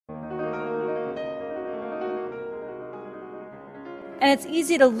And it's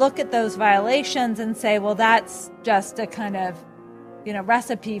easy to look at those violations and say, well, that's just a kind of,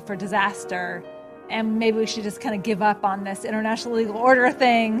 recipe for disaster. And maybe we should just kind of give up on this international legal order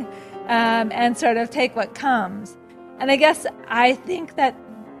thing and sort of take what comes. And I guess I think that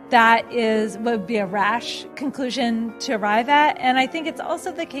would be a rash conclusion to arrive at. And I think it's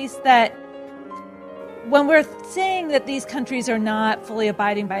also the case that when we're saying that these countries are not fully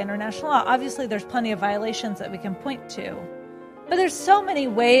abiding by international law, obviously there's plenty of violations that we can point to. But there's so many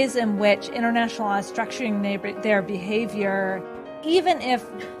ways in which international law is structuring their behavior, even if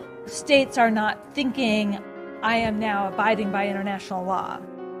states are not thinking, I am now abiding by international law.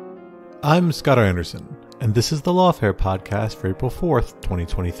 I'm Scott Anderson, and this is the Lawfare podcast for April 4th,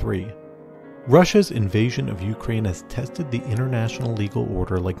 2023. Russia's invasion of Ukraine has tested the international legal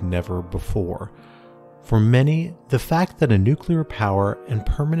order like never before. For many, the fact that a nuclear power and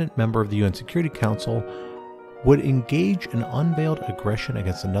permanent member of the UN Security Council would engage in unveiled aggression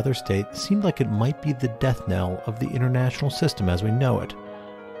against another state seemed like it might be the death knell of the international system as we know it.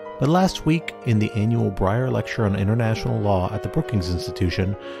 But last week, in the annual Breyer Lecture on International Law at the Brookings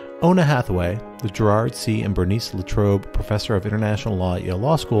Institution, Oona Hathaway, the Gerard C. and Bernice Latrobe Professor of International Law at Yale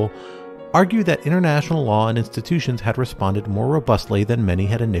Law School, argued that international law and institutions had responded more robustly than many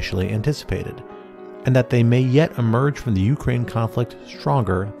had initially anticipated, and that they may yet emerge from the Ukraine conflict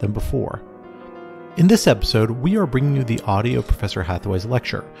stronger than before. In this episode, we are bringing you the audio of Professor Hathaway's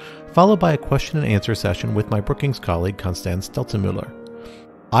lecture, followed by a question and answer session with my Brookings colleague Constanze Stelzenmüller.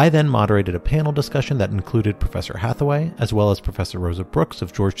 I then moderated a panel discussion that included Professor Hathaway, as well as Professor Rosa Brooks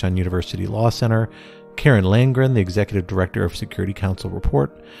of Georgetown University Law Center, Karen Landgren, the Executive Director of Security Council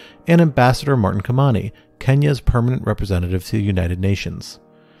Report, and Ambassador Martin Kimani, Kenya's permanent representative to the United Nations.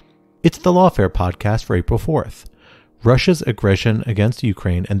 It's the Lawfare podcast for April 4th, Russia's aggression against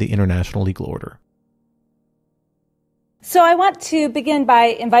Ukraine and the international legal order. So I want to begin by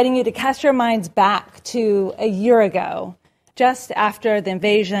inviting you to cast your minds back to a year ago, just after the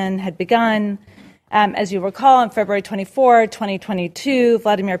invasion had begun. As you recall, on February 24, 2022,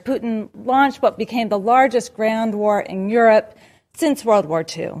 Vladimir Putin launched what became the largest ground war in Europe since World War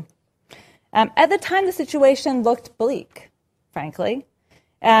II. At the time, the situation looked bleak, frankly.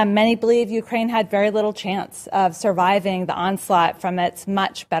 Many believe Ukraine had very little chance of surviving the onslaught from its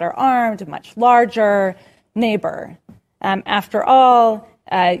much better armed, much larger neighbor. After all,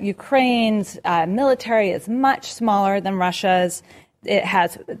 Ukraine's military is much smaller than Russia's.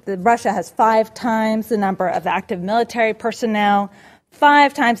 Russia has 5 times the number of active military personnel,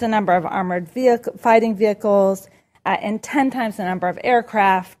 5 times the number of armored fighting vehicles, and 10 times the number of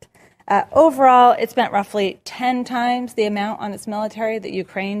aircraft. Overall, it spent roughly 10 times the amount on its military that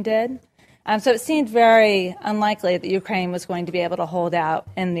Ukraine did. So it seemed very unlikely that Ukraine was going to be able to hold out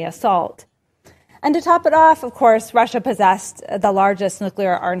in the assault. And to top it off, of course, Russia possessed the largest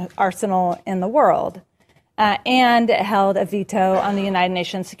nuclear arsenal in the world, and it held a veto on the United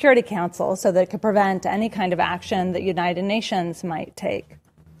Nations Security Council so that it could prevent any kind of action that United Nations might take.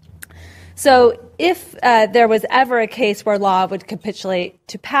 So if there was ever a case where law would capitulate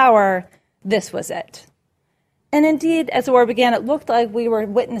to power, this was it. And indeed, as the war began, it looked like we were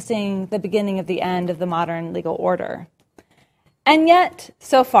witnessing the beginning of the end of the modern legal order. And yet,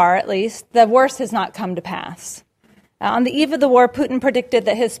 so far at least, the worst has not come to pass. On the eve of the war, Putin predicted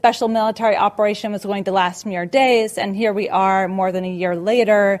that his special military operation was going to last mere days, and here we are more than a year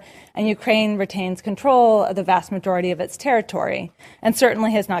later, and Ukraine retains control of the vast majority of its territory, and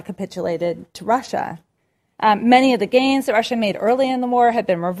certainly has not capitulated to Russia. Many of the gains that Russia made early in the war have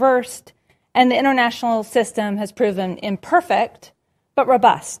been reversed, and the international system has proven imperfect, but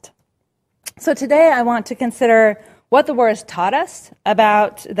robust. So today I want to consider what the war has taught us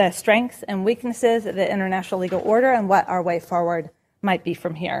about the strengths and weaknesses of the international legal order and what our way forward might be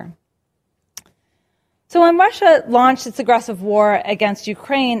from here. So when Russia launched its aggressive war against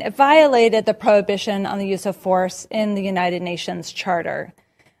Ukraine, it violated the prohibition on the use of force in the United Nations Charter.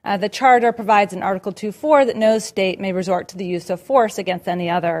 The Charter provides in Article 2.4 that no state may resort to the use of force against any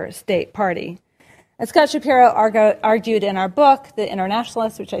other state party. As Scott Shapiro argued in our book, The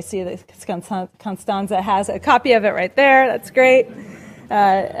Internationalist, which I see that Constanze has a copy of it right there. That's great.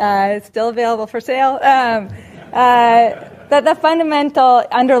 It's still available for sale. That the fundamental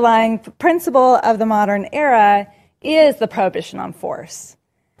underlying principle of the modern era is the prohibition on force.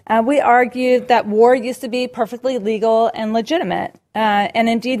 We argued that war used to be perfectly legal and legitimate. And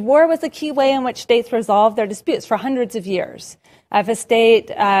indeed, war was the key way in which states resolved their disputes for hundreds of years. If a state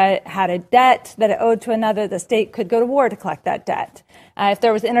had a debt that it owed to another, the state could go to war to collect that debt. If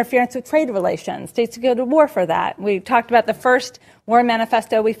there was interference with trade relations, states could go to war for that. We talked about the first war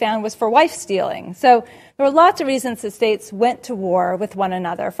manifesto we found was for wife stealing. So there were lots of reasons that states went to war with one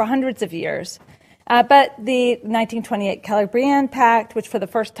another for hundreds of years. But the 1928 Keller-Briand Pact, which for the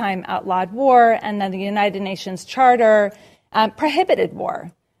first time outlawed war, and then the United Nations Charter prohibited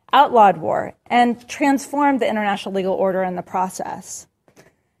war, outlawed war, and transformed the international legal order in the process.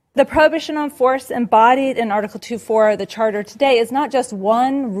 The prohibition on force embodied in Article 2.4 of the Charter today is not just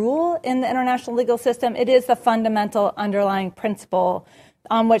one rule in the international legal system, it is the fundamental underlying principle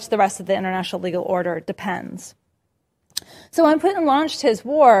on which the rest of the international legal order depends. So when Putin launched his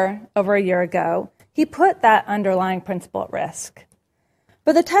war over a year ago, he put that underlying principle at risk.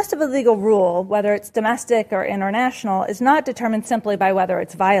 But the test of a legal rule, whether it's domestic or international, is not determined simply by whether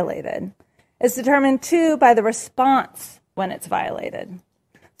it's violated. It's determined, too, by the response when it's violated.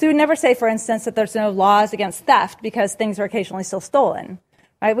 So we would never say, for instance, that there's no laws against theft because things are occasionally still stolen.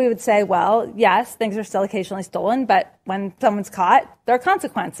 Right? We would say, well, yes, things are still occasionally stolen, but when someone's caught, there are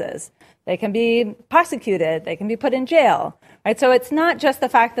consequences. They can be prosecuted. They can be put in jail. Right? So it's not just the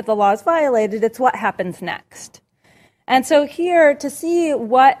fact that the law is violated, it's what happens next. And so here, to see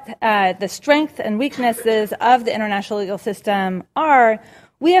what the strengths and weaknesses of the international legal system are,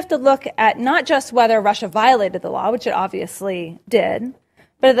 we have to look at not just whether Russia violated the law, which it obviously did,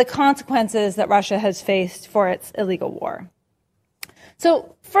 but the consequences that Russia has faced for its illegal war.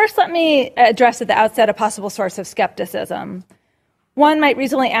 So first, let me address at the outset a possible source of skepticism. One might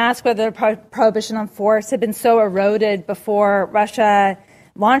reasonably ask whether the prohibition on force had been so eroded before Russia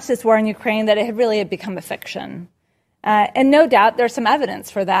launched this war in Ukraine that it had really become a fiction. And no doubt there's some evidence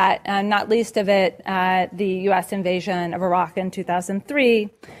for that, not least of it the U.S. invasion of Iraq in 2003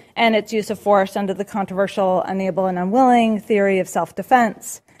 and its use of force under the controversial unable and unwilling theory of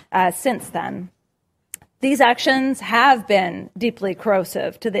self-defense since then. These actions have been deeply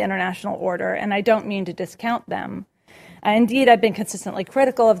corrosive to the international order, and I don't mean to discount them. Indeed, I've been consistently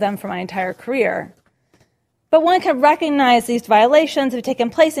critical of them for my entire career. But one can recognize these violations have taken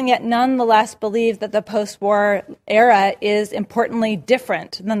place and yet nonetheless believe that the post-war era is importantly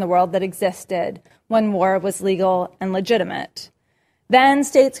different than the world that existed when war was legal and legitimate. Then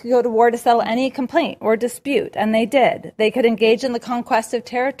states could go to war to settle any complaint or dispute, and they did. They could engage in the conquest of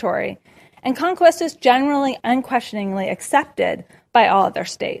territory. And conquest is generally unquestioningly accepted by all of their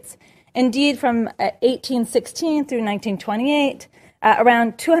states. Indeed, from 1816 through 1928,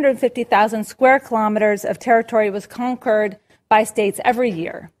 around 250,000 square kilometers of territory was conquered by states every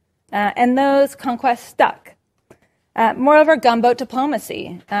year. And those conquests stuck. Moreover, gunboat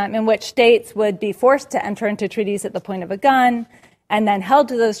diplomacy, in which states would be forced to enter into treaties at the point of a gun and then held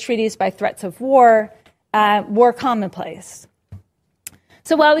to those treaties by threats of war, were commonplace.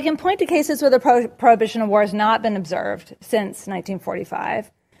 So while we can point to cases where the prohibition of war has not been observed since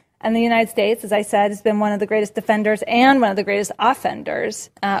 1945, and the United States, as I said, has been one of the greatest defenders and one of the greatest offenders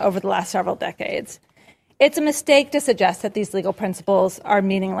over the last several decades, it's a mistake to suggest that these legal principles are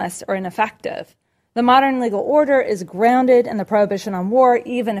meaningless or ineffective. The modern legal order is grounded in the prohibition on war,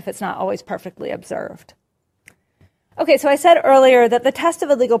 even if it's not always perfectly observed. Okay, so I said earlier that the test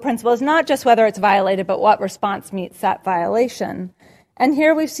of a legal principle is not just whether it's violated, but what response meets that violation. And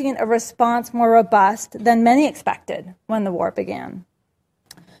here we've seen a response more robust than many expected when the war began.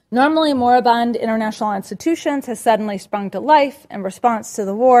 Normally moribund international institutions have suddenly sprung to life in response to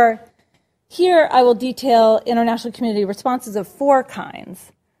the war. Here I will detail international community responses of four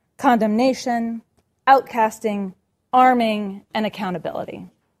kinds: condemnation, outcasting, arming, and accountability.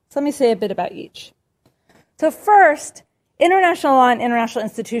 So let me say a bit about each. So first, international law and international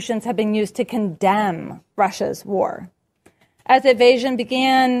institutions have been used to condemn Russia's war. As the invasion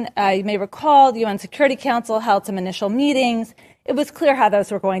began, you may recall the UN Security Council held some initial meetings. It was clear how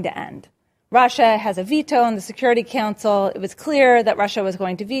those were going to end. Russia has a veto on the Security Council. It was clear that Russia was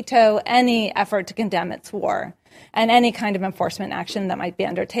going to veto any effort to condemn its war and any kind of enforcement action that might be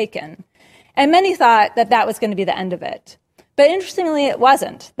undertaken. And many thought that that was going to be the end of it. But interestingly, it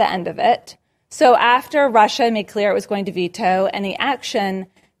wasn't the end of it. So after Russia made clear it was going to veto any action,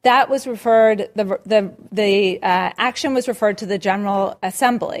 that was referred, the action was referred to the General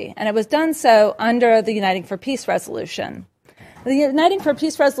Assembly, and it was done so under the Uniting for Peace resolution. The Uniting for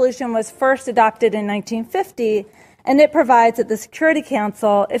Peace resolution was first adopted in 1950, and it provides that the Security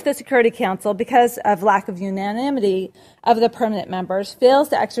Council, if the Security Council, because of lack of unanimity of the permanent members, fails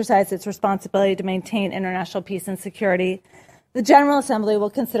to exercise its responsibility to maintain international peace and security, the General Assembly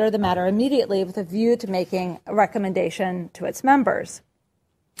will consider the matter immediately with a view to making a recommendation to its members.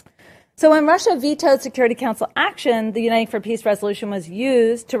 So when Russia vetoed Security Council action, the Uniting for Peace resolution was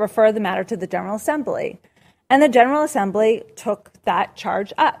used to refer the matter to the General Assembly. And the General Assembly took that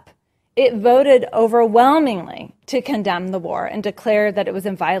charge up. It voted overwhelmingly to condemn the war and declared that it was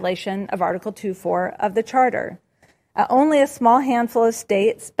in violation of Article 2.4 of the Charter. Only a small handful of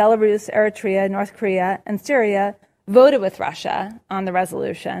states, Belarus, Eritrea, North Korea, and Syria, voted with Russia on the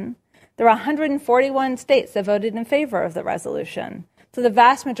resolution. There were 141 states that voted in favor of the resolution. So the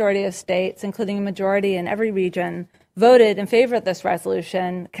vast majority of states, including a majority in every region, voted in favor of this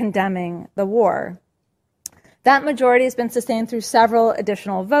resolution condemning the war. That majority has been sustained through several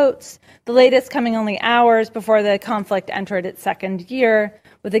additional votes, the latest coming only hours before the conflict entered its second year,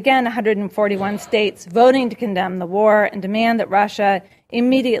 with again 141 states voting to condemn the war and demand that Russia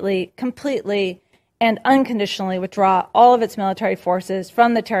immediately, completely, and unconditionally withdraw all of its military forces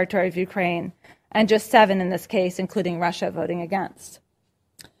from the territory of Ukraine, and just 7 in this case, including Russia, voting against.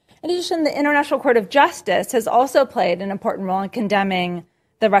 In addition, the International Court of Justice has also played an important role in condemning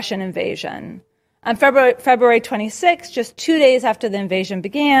the Russian invasion. On February 26, just 2 days after the invasion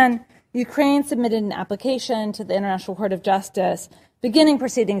began, Ukraine submitted an application to the International Court of Justice beginning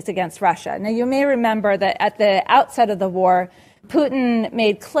proceedings against Russia. Now, you may remember that at the outset of the war, Putin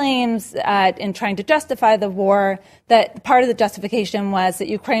made claims in trying to justify the war that part of the justification was that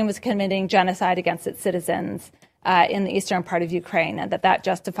Ukraine was committing genocide against its citizens in the eastern part of Ukraine, and that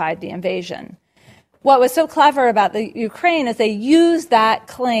justified the invasion. What was so clever about the Ukraine is they used that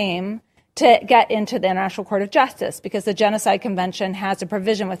claim to get into the International Court of Justice, because the Genocide Convention has a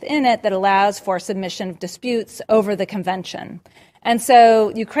provision within it that allows for submission of disputes over the convention. And so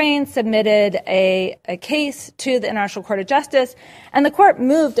Ukraine submitted a case to the International Court of Justice, and the court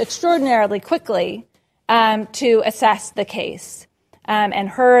moved extraordinarily quickly to assess the case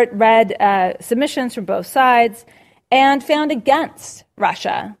and read submissions from both sides and found against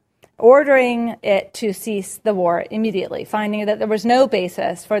Russia, ordering it to cease the war immediately, finding that there was no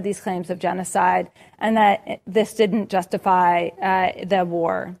basis for these claims of genocide and that this didn't justify the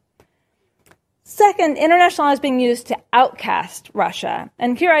war. Second, international law is being used to outcast Russia.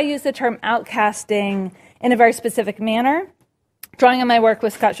 And here I use the term outcasting in a very specific manner, drawing on my work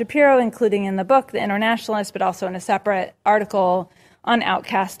with Scott Shapiro, including in the book, The Internationalist, but also in a separate article on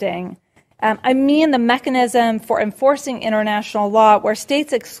outcasting. I mean the mechanism for enforcing international law where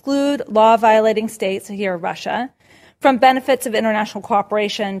states exclude law-violating states, here Russia, from benefits of international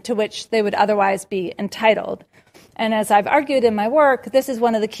cooperation to which they would otherwise be entitled. And as I've argued in my work, this is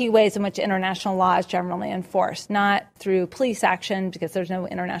one of the key ways in which international law is generally enforced, not through police action, because there's no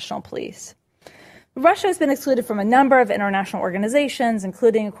international police. Russia has been excluded from a number of international organizations,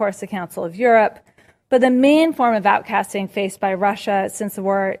 including, of course, the Council of Europe. But the main form of outcasting faced by Russia since the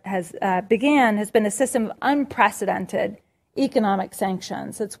war began has been a system of unprecedented economic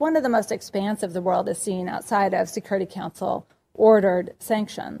sanctions. It's one of the most expansive the world has seen outside of Security Council ordered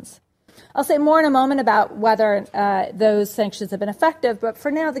sanctions. I'll say more in a moment about whether those sanctions have been effective, but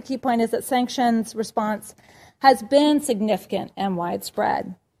for now the key point is that sanctions response has been significant and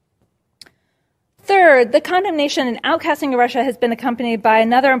widespread. Third, the condemnation and outcasting of Russia has been accompanied by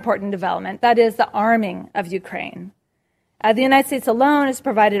another important development, that is the arming of Ukraine. The United States alone has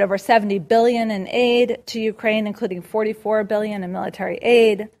provided over $70 billion in aid to Ukraine, including $44 billion in military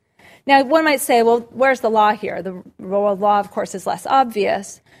aid. Now, one might say, well, where's the law here? The rule of law, of course, is less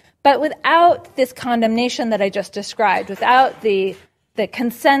obvious. But without this condemnation that I just described, without the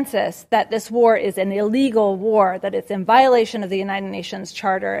consensus that this war is an illegal war, that it's in violation of the United Nations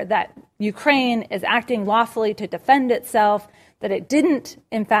Charter, that Ukraine is acting lawfully to defend itself, that it didn't,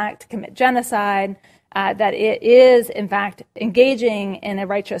 in fact, commit genocide, that it is, in fact, engaging in a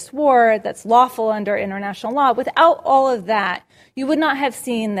righteous war that's lawful under international law. Without all of that, you would not have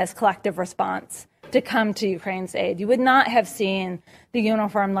seen this collective response to come to Ukraine's aid. You would not have seen the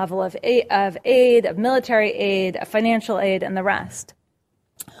uniform level of aid, of military aid, of financial aid, and the rest.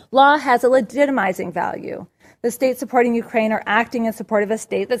 Law has a legitimizing value. The states supporting Ukraine are acting in support of a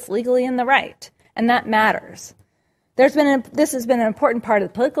state that's legally in the right, and that matters. This has been an important part of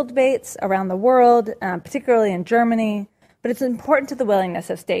the political debates around the world, particularly in Germany, but it's important to the willingness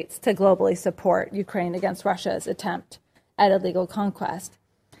of states to globally support Ukraine against Russia's attempt at illegal conquest.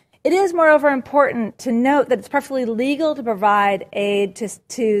 It is, moreover, important to note that it's perfectly legal to provide aid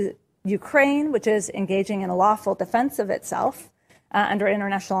to Ukraine, which is engaging in a lawful defense of itself under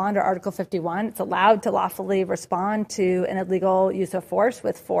international law, under Article 51. It's allowed to lawfully respond to an illegal use of force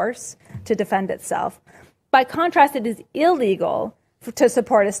with force to defend itself. By contrast, it is illegal to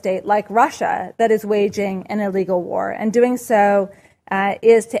support a state like Russia that is waging an illegal war, and doing so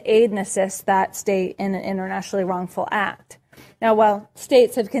is to aid and assist that state in an internationally wrongful act. Now, while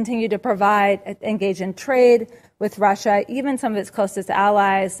states have continued to engage in trade with Russia, even some of its closest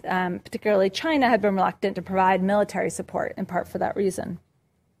allies, particularly China, have been reluctant to provide military support, in part for that reason.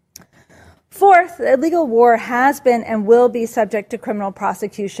 Fourth, the illegal war has been and will be subject to criminal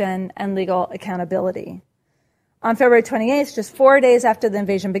prosecution and legal accountability. On February 28th, just 4 days after the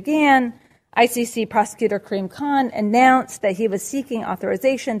invasion began, ICC prosecutor Karim Khan announced that he was seeking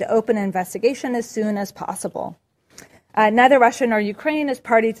authorization to open an investigation as soon as possible. Neither Russia nor Ukraine is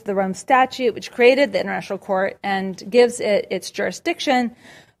party to the Rome Statute, which created the International Court and gives it its jurisdiction.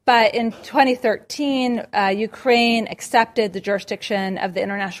 But in 2013, Ukraine accepted the jurisdiction of the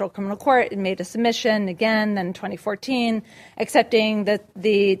International Criminal Court and made a submission again. Then in 2014, accepting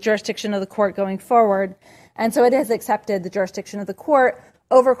the jurisdiction of the court going forward. And so it has accepted the jurisdiction of the court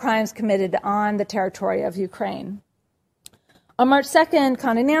over crimes committed on the territory of Ukraine. On March 2nd,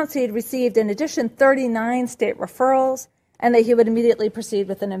 Khan announced he had received, in addition, 39 state referrals and that he would immediately proceed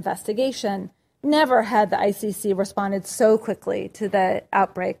with an investigation. Never had the ICC responded so quickly to the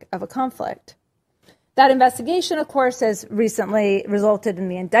outbreak of a conflict. That investigation, of course, has recently resulted in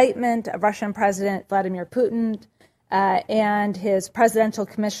the indictment of Russian President Vladimir Putin and his presidential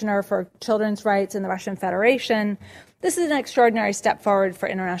commissioner for children's rights in the Russian Federation. This is an extraordinary step forward for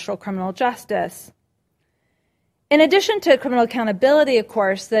international criminal justice. In addition to criminal accountability, of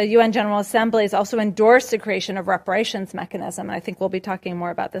course, the UN General Assembly has also endorsed the creation of reparations mechanism. I think we'll be talking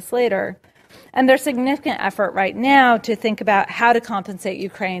more about this later. And there's significant effort right now to think about how to compensate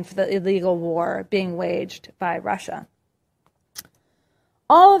Ukraine for the illegal war being waged by Russia.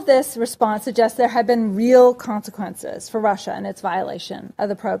 All of this response suggests there have been real consequences for Russia and its violation of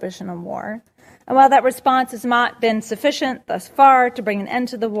the prohibition on war. And while that response has not been sufficient thus far to bring an end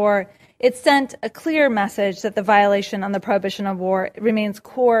to the war, it sent a clear message that the violation on the prohibition of war remains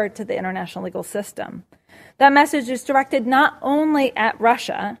core to the international legal system. That message is directed not only at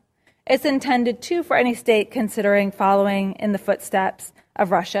Russia, it's intended too for any state considering following in the footsteps of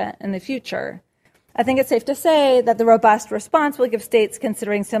Russia in the future. I think it's safe to say that the robust response will give states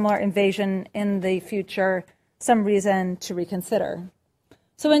considering similar invasion in the future some reason to reconsider.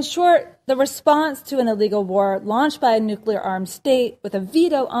 So in short, the response to an illegal war launched by a nuclear-armed state with a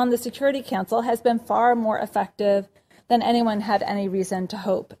veto on the Security Council has been far more effective than anyone had any reason to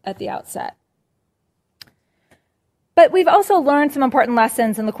hope at the outset. But we've also learned some important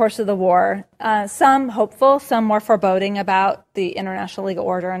lessons in the course of the war, some hopeful, some more foreboding about the international legal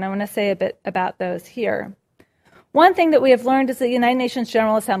order, and I want to say a bit about those here. One thing that we have learned is that the United Nations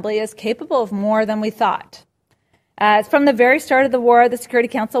General Assembly is capable of more than we thought. From the very start of the war, the Security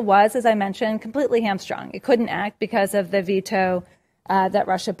Council was, as I mentioned, completely hamstrung. It couldn't act because of the veto that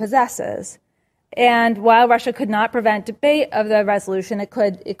Russia possesses. And while Russia could not prevent debate of the resolution, it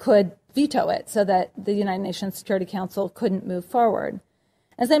could veto it so that the United Nations Security Council couldn't move forward.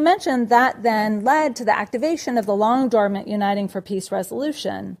 As I mentioned, that then led to the activation of the long-dormant Uniting for Peace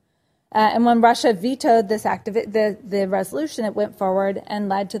resolution. And when Russia vetoed this the resolution, it went forward and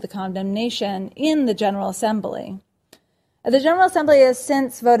led to the condemnation in the General Assembly. The General Assembly has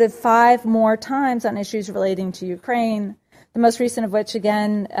since voted 5 more times on issues relating to Ukraine, the most recent of which,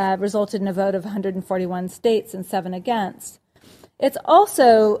 again, resulted in a vote of 141 states and 7 against. It's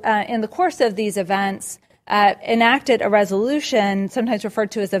also, in the course of these events, enacted a resolution, sometimes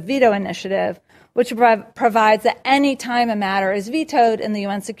referred to as a veto initiative, which provides that any time a matter is vetoed in the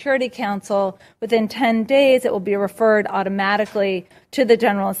UN Security Council, within 10 days it will be referred automatically to the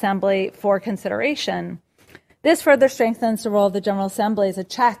General Assembly for consideration. This further strengthens the role of the General Assembly as a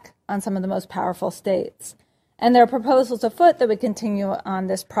check on some of the most powerful states. And there are proposals afoot that would continue on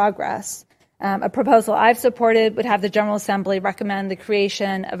this progress. A proposal I've supported would have the General Assembly recommend the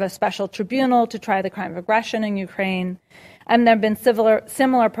creation of a special tribunal to try the crime of aggression in Ukraine. And there have been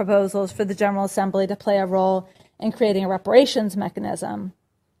similar proposals for the General Assembly to play a role in creating a reparations mechanism.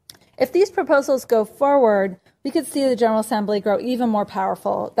 If these proposals go forward, we could see the General Assembly grow even more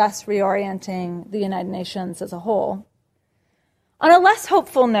powerful, thus reorienting the United Nations as a whole. On a less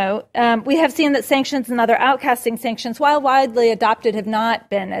hopeful note, we have seen that sanctions and other outcasting sanctions, while widely adopted, have not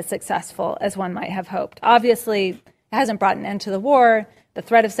been as successful as one might have hoped. Obviously, it hasn't brought an end to the war. The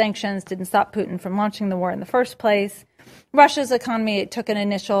threat of sanctions didn't stop Putin from launching the war in the first place. Russia's economy took an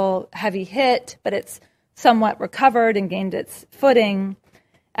initial heavy hit, but it's somewhat recovered and gained its footing.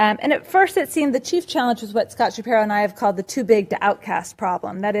 And at first, it seemed the chief challenge was what Scott Shapiro and I have called the too big to outcast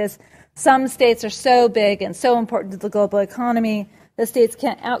problem. That is, some states are so big and so important to the global economy, the states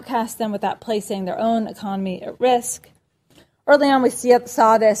can't outcast them without placing their own economy at risk. Early on, we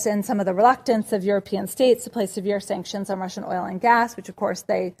saw this in some of the reluctance of European states to place severe sanctions on Russian oil and gas, which, of course,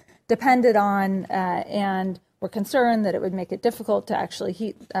 they depended on and were concerned that it would make it difficult to actually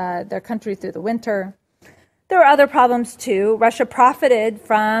heat their country through the winter. There were other problems, too. Russia profited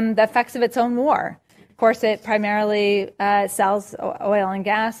from the effects of its own war. Of course, it primarily sells oil and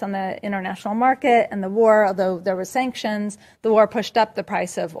gas on the international market, and the war, although there were sanctions, the war pushed up the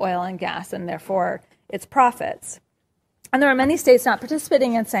price of oil and gas and therefore its profits. And there were many states not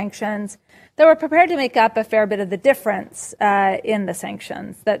participating in sanctions that were prepared to make up a fair bit of the difference in the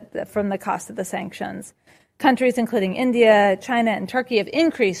sanctions, from the cost of the sanctions. Countries including India, China, and Turkey have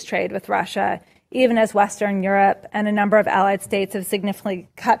increased trade with Russia, even as Western Europe and a number of allied states have significantly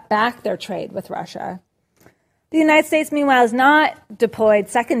cut back their trade with Russia. The United States, meanwhile, has not deployed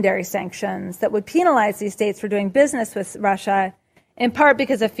secondary sanctions that would penalize these states for doing business with Russia, in part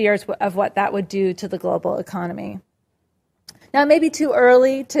because of fears of what that would do to the global economy. Now, it may be too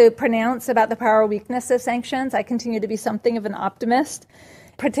early to pronounce about the power or weakness of sanctions. I continue to be something of an optimist,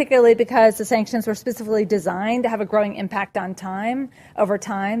 particularly because the sanctions were specifically designed to have a growing impact on over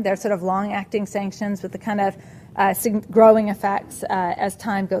time. They're sort of long-acting sanctions with the kind of growing effects as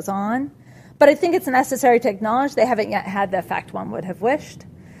time goes on. But I think it's necessary to acknowledge they haven't yet had the effect one would have wished.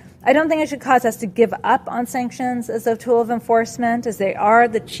 I don't think it should cause us to give up on sanctions as a tool of enforcement, as they are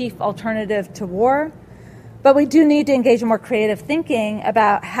the chief alternative to war. But we do need to engage in more creative thinking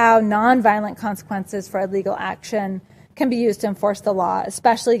about how nonviolent consequences for illegal action can be used to enforce the law,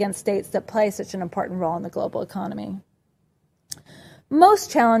 especially against states that play such an important role in the global economy. Most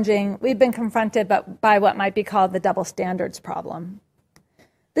challenging, we've been confronted by what might be called the double standards problem.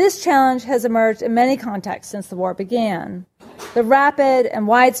 This challenge has emerged in many contexts since the war began. The rapid and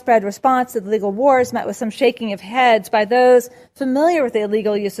widespread response to the illegal wars met with some shaking of heads by those familiar with the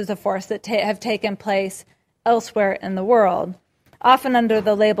illegal uses of force that have taken place elsewhere in the world, often under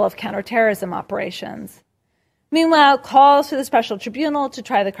the label of counterterrorism operations. Meanwhile, calls for the special tribunal to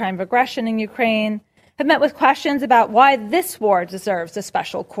try the crime of aggression in Ukraine have met with questions about why this war deserves a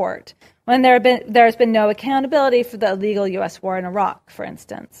special court, when there has been no accountability for the illegal U.S. war in Iraq, for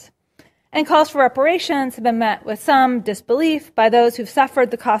instance. And calls for reparations have been met with some disbelief by those who've suffered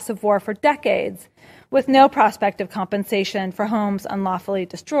the costs of war for decades, with no prospect of compensation for homes unlawfully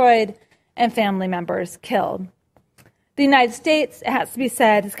destroyed and family members killed. The United States, it has to be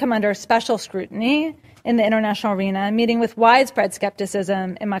said, has come under special scrutiny in the international arena, meeting with widespread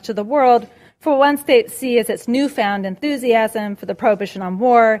skepticism in much of the world for what one state see as its newfound enthusiasm for the prohibition on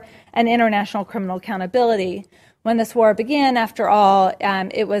war and international criminal accountability. When this war began, after all,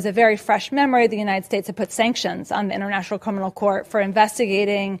 it was a very fresh memory the United States had put sanctions on the International Criminal Court for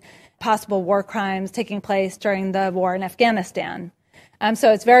investigating possible war crimes taking place during the war in Afghanistan.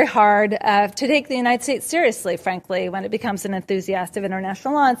 So it's very hard to take the United States seriously, frankly, when it becomes an enthusiast of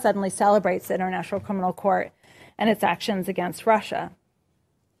international law and suddenly celebrates the International Criminal Court and its actions against Russia.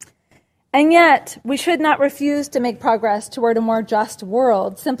 And yet, we should not refuse to make progress toward a more just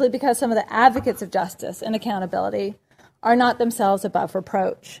world simply because some of the advocates of justice and accountability are not themselves above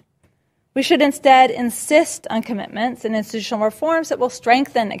reproach. We should instead insist on commitments and institutional reforms that will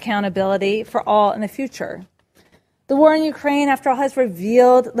strengthen accountability for all in the future. The war in Ukraine, after all, has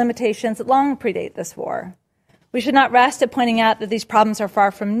revealed limitations that long predate this war. We should not rest at pointing out that these problems are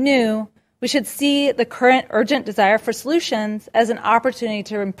far from new. We should see the current urgent desire for solutions as an opportunity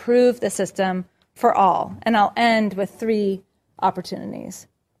to improve the system for all. And I'll end with 3 opportunities.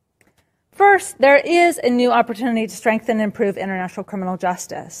 First, there is a new opportunity to strengthen and improve international criminal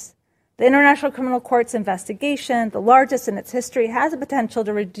justice. The International Criminal Court's investigation, the largest in its history, has the potential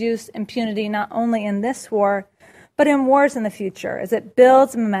to reduce impunity not only in this war, but in wars in the future, as it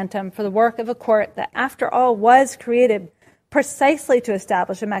builds momentum for the work of a court that, after all, was created precisely to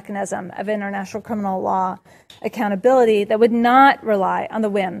establish a mechanism of international criminal law accountability that would not rely on the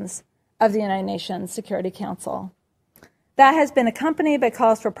whims of the United Nations Security Council. That has been accompanied by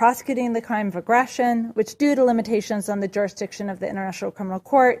calls for prosecuting the crime of aggression, which, due to limitations on the jurisdiction of the International Criminal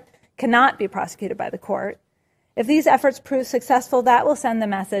Court, cannot be prosecuted by the court. If these efforts prove successful, that will send the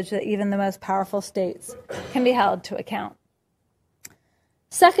message that even the most powerful states can be held to account.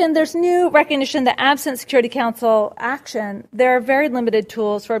 Second, there's new recognition that absent Security Council action, there are very limited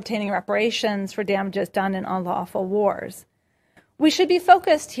tools for obtaining reparations for damages done in unlawful wars. We should be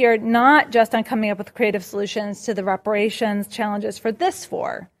focused here not just on coming up with creative solutions to the reparations challenges for this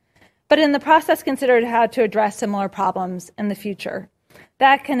war, but in the process consider how to address similar problems in the future.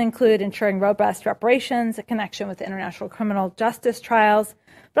 That can include ensuring robust reparations in connection with international criminal justice trials,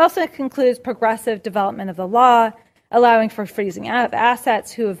 but also includes progressive development of the law, allowing for freezing of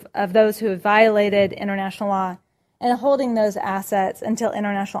assets of those who have violated international law, and holding those assets until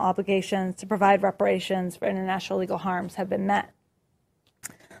international obligations to provide reparations for international legal harms have been met.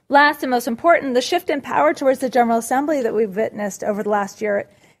 Last and most important, the shift in power towards the General Assembly that we've witnessed over the last year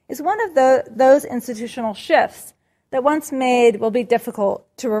is one of those institutional shifts that once made will be difficult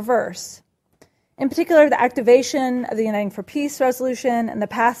to reverse. In particular, the activation of the Uniting for Peace resolution and the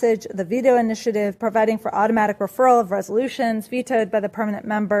passage of the veto initiative providing for automatic referral of resolutions vetoed by the permanent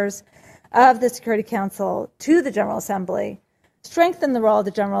members of the Security Council to the General Assembly strengthen the role of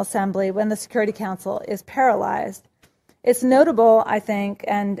the General Assembly when the Security Council is paralyzed. It's notable, I think,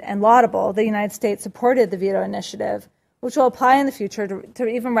 and laudable the United States supported the veto initiative, which will apply in the future to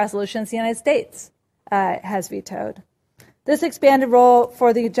even resolutions the United States has vetoed. This expanded role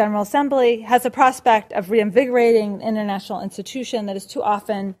for the General Assembly has the prospect of reinvigorating an international institution that has too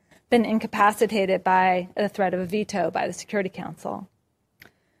often been incapacitated by the threat of a veto by the Security Council.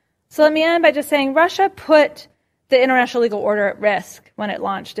 So let me end by just saying Russia put the international legal order at risk when it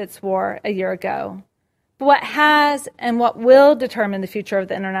launched its war a year ago. But what has and what will determine the future of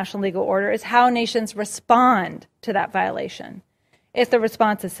the international legal order is how nations respond to that violation. If the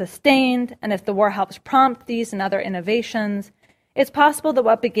response is sustained, and if the war helps prompt these and other innovations, it's possible that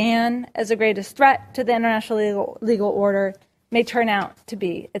what began as the greatest threat to the international legal order may turn out to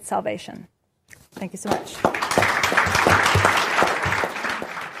be its salvation. Thank you so much.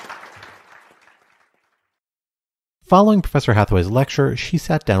 Following Professor Hathaway's lecture, she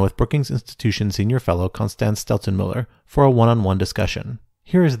sat down with Brookings Institution Senior Fellow Constance Stelzenmüller for a one-on-one discussion.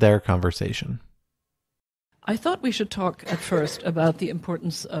 Here is their conversation. I thought we should talk at first about the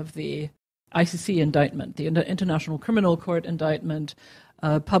importance of the ICC indictment, the International Criminal Court indictment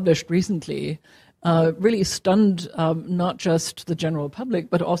published recently, really stunned not just the general public,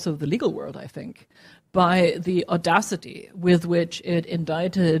 but also the legal world, I think, by the audacity with which it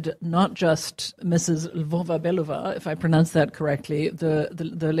indicted not just Mrs. Lvova-Belova, if I pronounce that correctly,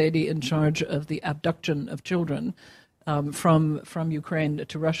 the lady in charge of the abduction of children, from Ukraine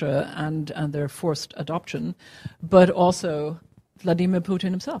to Russia and their forced adoption, but also Vladimir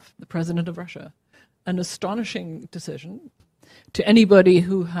Putin himself, the president of Russia. An astonishing decision to anybody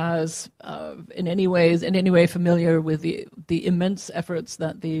who has in any way familiar with the immense efforts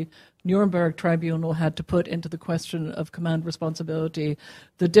that the Nuremberg Tribunal had to put into the question of command responsibility,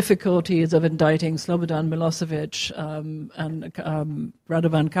 the difficulties of indicting Slobodan Milosevic and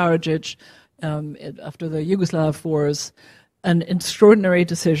Radovan Karadzic, after the Yugoslav wars, an extraordinary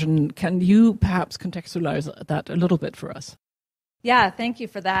decision. Can you perhaps contextualize that a little bit for us? Yeah, thank you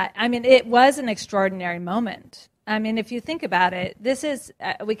for that. I mean, it was an extraordinary moment. I mean, if you think about it, this is,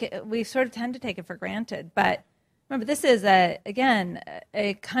 we sort of tend to take it for granted, but remember, this is, a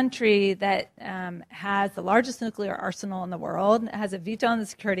country that has the largest nuclear arsenal in the world, has a veto on the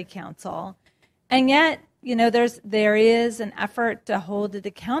Security Council, and yet, there is an effort to hold it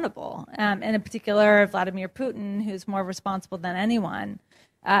accountable, and in particular, Vladimir Putin, who's more responsible than anyone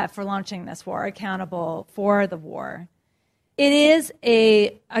for launching this war, accountable for the war. It is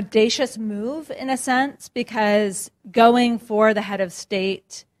an audacious move, in a sense, because going for the head of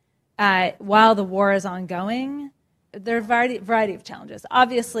state while the war is ongoing, there are a variety of challenges.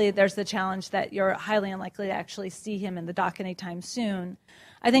 Obviously, there's the challenge that you're highly unlikely to actually see him in the dock anytime soon.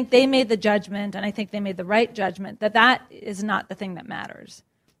 I think they made the judgment, and I think they made the right judgment, that is not the thing that matters.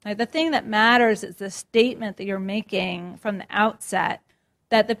 Right? The thing that matters is the statement that you're making from the outset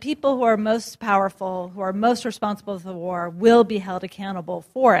that the people who are most powerful, who are most responsible for the war, will be held accountable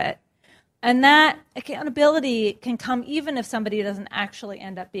for it. And that accountability can come even if somebody doesn't actually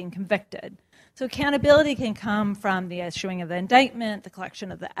end up being convicted. So accountability can come from the issuing of the indictment, the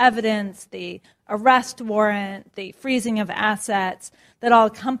collection of the evidence, the arrest warrant, the freezing of assets that all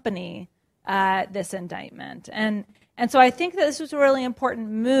accompany this indictment. And so I think that this was a really important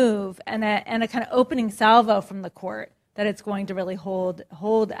move and a kind of opening salvo from the court that it's going to really hold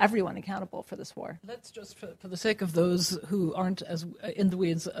everyone accountable for this war. Let's just, for the sake of those who aren't as in the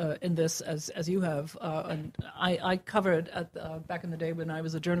weeds in this as you have, and I covered back in the day when I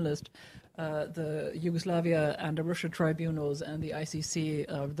was a journalist, the Yugoslavia and the Russia tribunals and the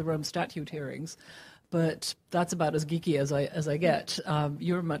ICC, the Rome Statute hearings. But that's about as geeky as I get.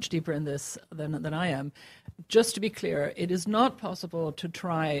 You're much deeper in this than I am. Just to be clear, it is not possible to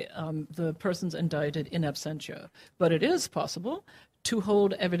try the persons indicted in absentia, but it is possible to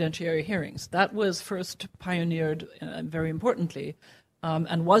hold evidentiary hearings. That was first pioneered, very importantly,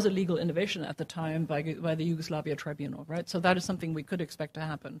 and was a legal innovation at the time by the Yugoslavia Tribunal, right? So that is something we could expect to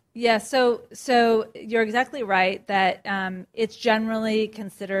happen. Yeah, so you're exactly right that it's generally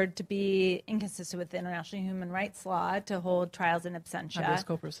considered to be inconsistent with the international human rights law to hold trials in absentia. Habeas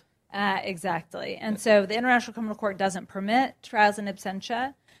corpus. Exactly. And so the International Criminal Court doesn't permit trials in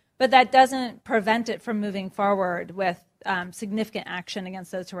absentia, but that doesn't prevent it from moving forward with significant action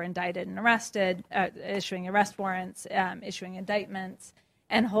against those who were indicted and arrested, issuing arrest warrants, issuing indictments,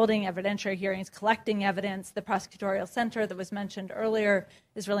 and holding evidentiary hearings, collecting evidence. The prosecutorial center that was mentioned earlier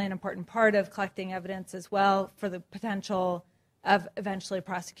is really an important part of collecting evidence as well for the potential of eventually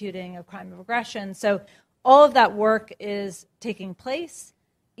prosecuting a crime of aggression. So all of that work is taking place,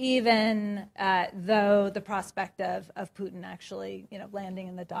 even though the prospect of Putin actually, landing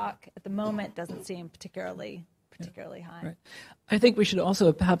in the dock at the moment doesn't seem particularly high. Right. I think we should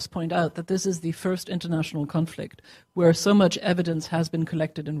also perhaps point out that this is the first international conflict where so much evidence has been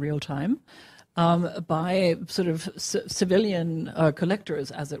collected in real time by sort of civilian collectors,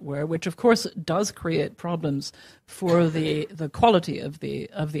 as it were, which of course does create problems for the quality of the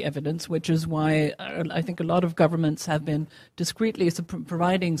evidence, which is why I think a lot of governments have been discreetly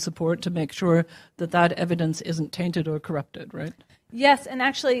providing support to make sure that evidence isn't tainted or corrupted, right? Yes, and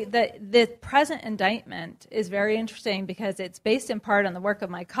actually the present indictment is very interesting because it's based in part on the work of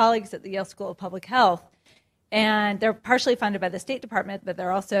my colleagues at the Yale School of Public Health, and they're partially funded by the State Department, but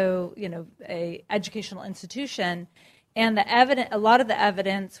they're also, a educational institution. And a lot of the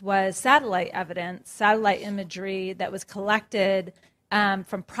evidence was satellite imagery that was collected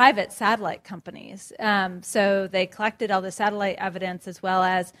from private satellite companies. So they collected all the satellite evidence as well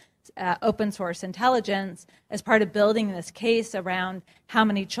as open source intelligence as part of building this case around how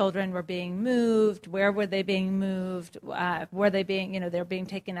many children were being moved, where were they being moved, were they being, they're being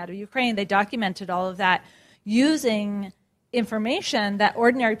taken out of Ukraine. They documented all of that using information that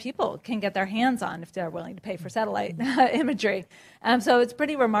ordinary people can get their hands on if they're willing to pay for satellite imagery. So it's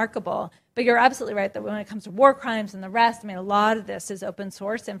pretty remarkable. But you're absolutely right that when it comes to war crimes and the rest, a lot of this is open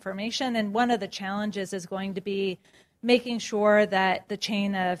source information, and one of the challenges is going to be making sure that the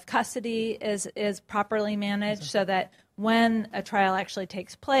chain of custody is properly managed so that when a trial actually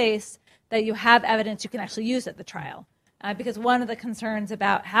takes place, that you have evidence you can actually use at the trial. Because one of the concerns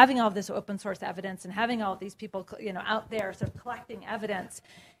about having all of this open source evidence and having all of these people, out there sort of collecting evidence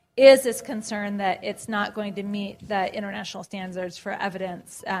is this concern that it's not going to meet the international standards for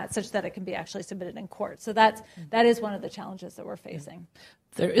evidence such that it can be actually submitted in court. So that is one of the challenges that we're facing.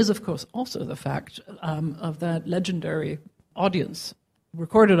 There is, of course, also the fact of that legendary audience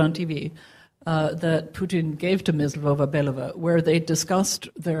recorded on TV that Putin gave to Ms. Lvova-Belova, where they discussed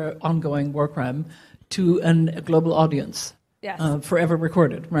their ongoing war crime to a global audience. Yes. Forever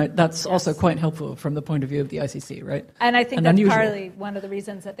recorded, right? That's also quite helpful from the point of view of the ICC, right? And I think that's partly one of the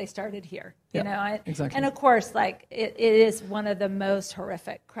reasons that they started here. Exactly. And of course, it is one of the most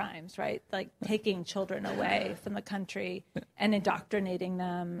horrific crimes, right? Like taking children away from the country and indoctrinating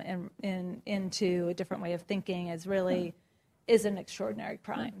them into a different way of thinking is an extraordinary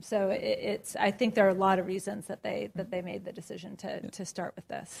crime. So I think there are a lot of reasons that they made the decision to start with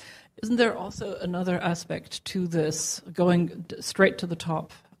this. Isn't there also another aspect to this, going straight to the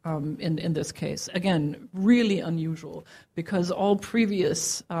top in this case? Again, really unusual, because all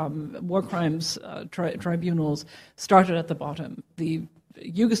previous war crimes tribunals started at the bottom. The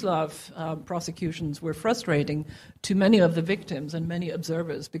Yugoslav prosecutions were frustrating to many of the victims and many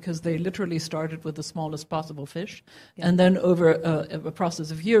observers because they literally started with the smallest possible fish and then over a process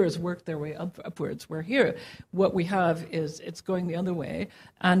of years worked their way upwards, where here what we have is it's going the other way,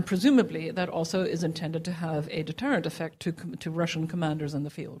 and presumably that also is intended to have a deterrent effect to Russian commanders in the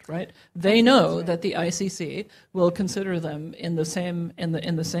field, right? They know that the ICC will consider them in the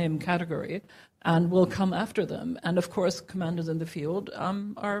same category and will come after them. And of course, commanders in the field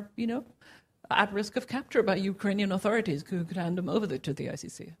are, at risk of capture by Ukrainian authorities who could hand them over to the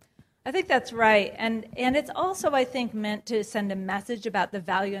ICC. I think that's right. And it's also, I think, meant to send a message about the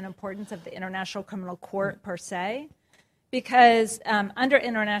value and importance of the International Criminal Court per se. Because under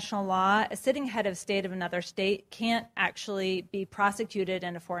international law, a sitting head of state of another state can't actually be prosecuted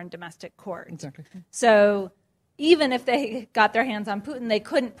in a foreign domestic court. Exactly. So even if they got their hands on Putin, they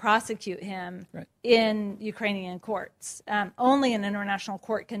couldn't prosecute him in Ukrainian courts. Only an international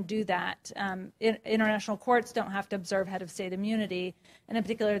court can do that. International courts don't have to observe head of state immunity. And in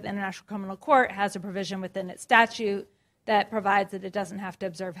particular, the International Criminal Court has a provision within its statute that provides that it doesn't have to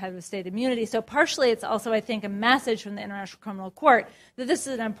observe head of state immunity. So partially, it's also, I think, a message from the International Criminal Court that this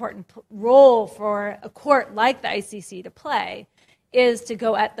is an important role for a court like the ICC to play, is to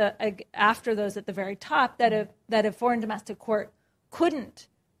go after those at the very top that a foreign domestic court couldn't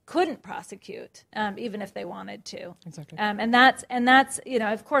prosecute, even if they wanted to. Exactly. And that's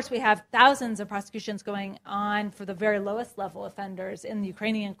of course we have thousands of prosecutions going on for the very lowest level offenders in the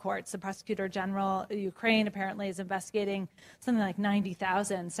Ukrainian courts. The Prosecutor General of Ukraine apparently is investigating something like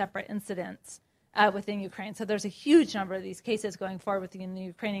 90,000 separate incidents within Ukraine. So there's a huge number of these cases going forward within the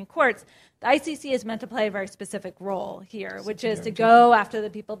Ukrainian courts. The ICC is meant to play a very specific role here, which is to go after the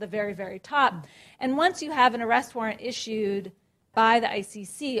people at the very, very top. And once you have an arrest warrant issued by the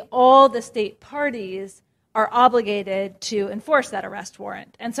ICC, all the state parties are obligated to enforce that arrest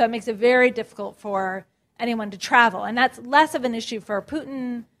warrant. And so it makes it very difficult for anyone to travel. And that's less of an issue for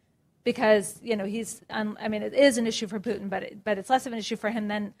Putin because, it is an issue for Putin, but it's less of an issue for him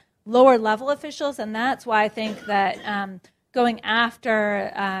than lower level officials, and that's why I think that going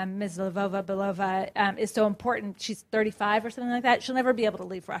after Ms. Lvova-Belova is so important. She's 35 or something like that. She'll never be able to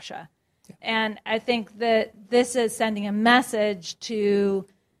leave Russia. Yeah. And I think that this is sending a message to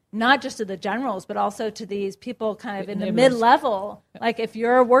not just to the generals, but also to these people kind of in the mid-level. Yeah. Like if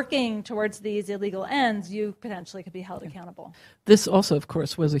you're working towards these illegal ends, you potentially could be held accountable. This also, of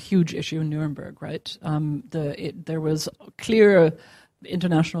course, was a huge issue in Nuremberg, right? There was clear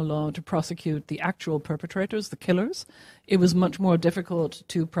international law to prosecute the actual perpetrators, the killers. It was much more difficult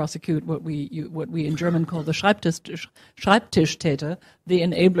to prosecute what we in German call the Schreibtischtäter, the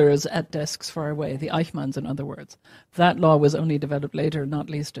enablers at desks far away, the Eichmanns, in other words. That law was only developed later, not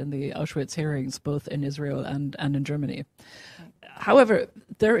least in the Auschwitz hearings, both in Israel and in Germany. However,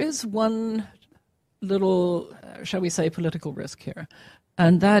 there is one little, shall we say, political risk here.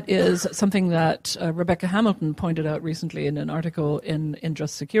 And that is something that Rebecca Hamilton pointed out recently in an article in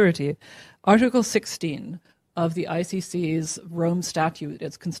Just Security. Article 16 of the ICC's Rome Statute,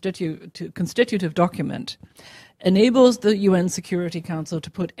 its constitutive document, enables the UN Security Council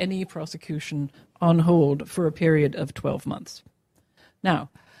to put any prosecution on hold for a period of 12 months. Now,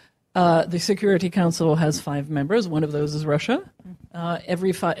 the Security Council has 5 members. One of those is Russia.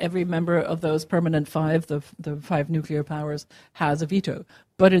 Every member of those permanent 5, the 5 nuclear powers, has a veto.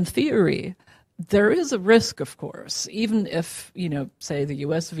 But in theory, there is a risk, of course, even if, say the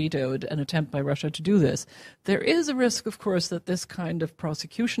US vetoed an attempt by Russia to do this, there is a risk, of course, that this kind of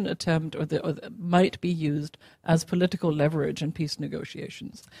prosecution attempt might be used as political leverage in peace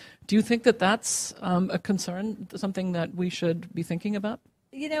negotiations. Do you think that that's a concern, something that we should be thinking about?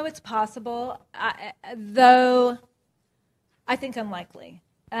 It's possible, though I think unlikely.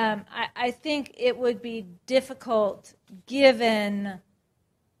 I think it would be difficult given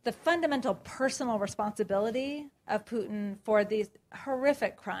the fundamental personal responsibility of Putin for these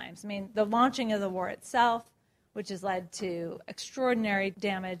horrific crimes. I mean, the launching of the war itself, which has led to extraordinary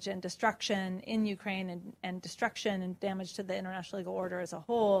damage and destruction in Ukraine and destruction and damage to the international legal order as a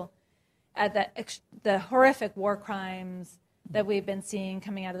whole, the horrific war crimes that we've been seeing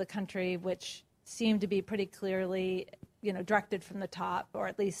coming out of the country, which seem to be pretty clearly, directed from the top, or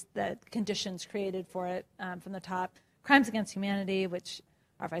at least the conditions created for it from the top. Crimes against humanity, which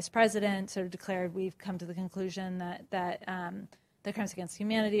our vice president sort of declared, we've come to the conclusion that the crimes against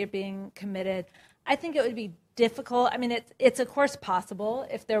humanity are being committed. I think it would be difficult. I mean, it's of course possible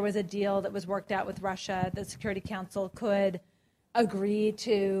if there was a deal that was worked out with Russia, the Security Council could agree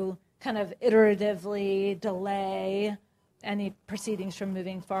to kind of iteratively delay any proceedings from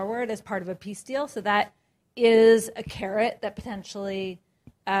moving forward as part of a peace deal. So that is a carrot that potentially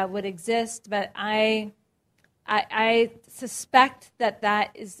would exist. But I suspect that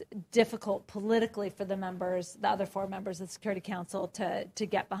is difficult politically for the other 4 members of the Security Council to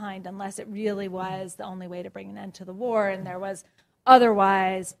get behind, unless it really was the only way to bring an end to the war, and there was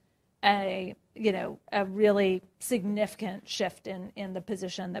otherwise a really significant shift in the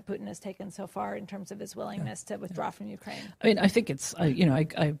position that Putin has taken so far in terms of his willingness to withdraw from Ukraine. I mean, I think it's,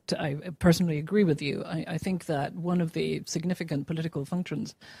 I personally agree with you. I think that one of the significant political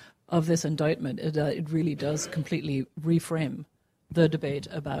functions of this indictment is that it really does completely reframe the debate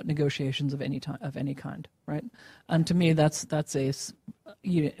about negotiations of any kind, right? And to me, that's a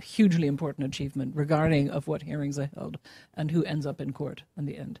hugely important achievement regarding of what hearings are held and who ends up in court in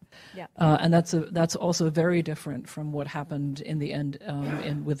the end. Yeah. And that's also very different from what happened in the end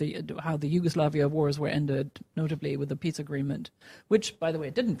with how the Yugoslavia wars were ended, notably with the peace agreement, which, by the way,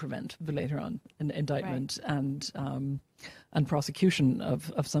 didn't prevent the later on indictment and prosecution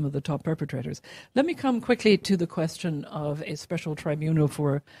of some of the top perpetrators. Let me come quickly to the question of a special tribunal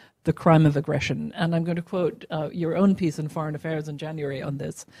for the crime of aggression. And I'm going to quote your own piece in Foreign Affairs in January on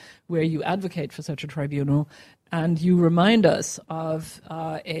this, where you advocate for such a tribunal. And you remind us of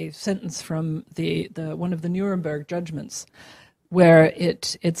a sentence from the one of the Nuremberg judgments, where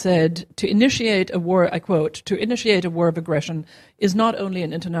it said, to initiate a war, I quote, to initiate a war of aggression is not only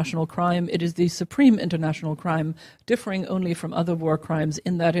an international crime, it is the supreme international crime, differing only from other war crimes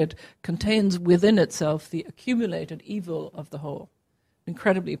in that it contains within itself the accumulated evil of the whole.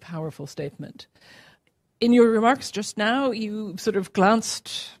 Incredibly powerful statement. In your remarks just now, you sort of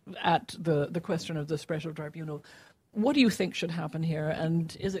glanced at the question of the special tribunal. What do you think should happen here,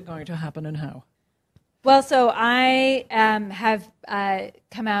 and is it going to happen, and how? Well, so I have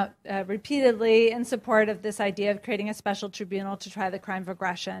come out repeatedly in support of this idea of creating a special tribunal to try the crime of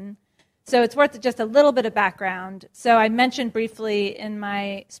aggression. So it's worth just a little bit of background. So I mentioned briefly in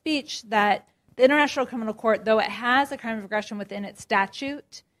my speech that the International Criminal Court, though it has a crime of aggression within its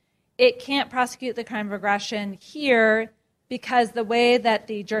statute, it can't prosecute the crime of aggression here because the way that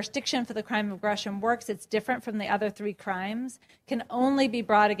the jurisdiction for the crime of aggression works, it's different from the other three crimes, can only be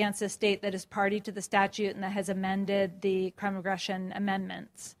brought against a state that is party to the statute and that has amended the crime of aggression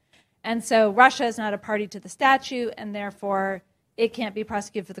amendments. And so Russia is not a party to the statute, and therefore it can't be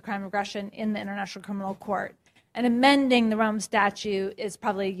prosecuted for the crime of aggression in the International Criminal Court. And amending the Rome Statute is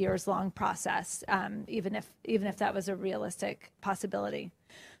probably a years-long process, even if that was a realistic possibility.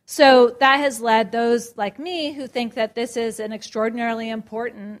 So that has led those like me who think that this is an extraordinarily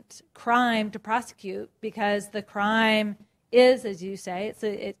important crime to prosecute because the crime is, as you say,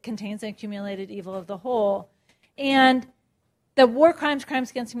 it contains an accumulated evil of the whole. And the war crimes,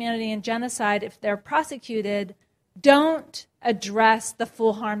 crimes against humanity, and genocide, if they're prosecuted, don't address the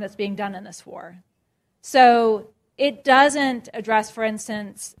full harm that's being done in this war. So it doesn't address, for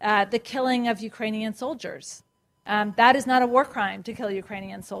instance, the killing of Ukrainian soldiers. That is not a war crime to kill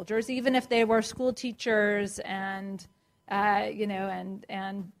Ukrainian soldiers, even if they were school teachers and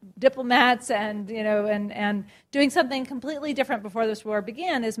diplomats and doing something completely different before this war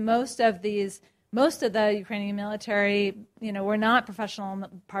began. Is most of the Ukrainian military, were not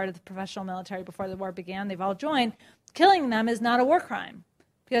part of the professional military before the war began. They've all joined. Killing them is not a war crime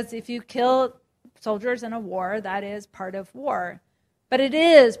because if you kill soldiers in a war, that is part of war, but it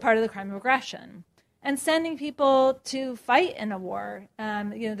is part of the crime of aggression. And sending people to fight in a war.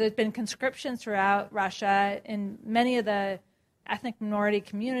 There's been conscription throughout Russia in many of the ethnic minority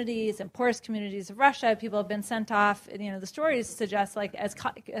communities and poorest communities of Russia. People have been sent off. The stories suggest as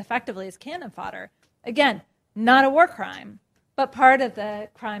effectively as cannon fodder. Again, not a war crime, but part of the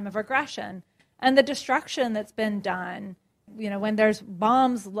crime of aggression. And the destruction that's been done, when there's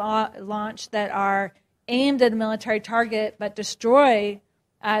bombs launched that are aimed at a military target but destroy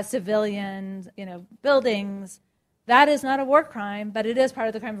civilian, buildings, that is not a war crime, but it is part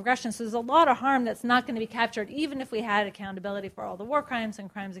of the crime of aggression. So there's a lot of harm that's not going to be captured, even if we had accountability for all the war crimes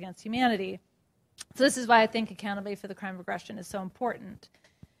and crimes against humanity. So this is why I think accountability for the crime of aggression is so important.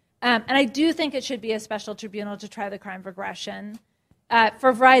 And I do think it should be a special tribunal to try the crime of aggression for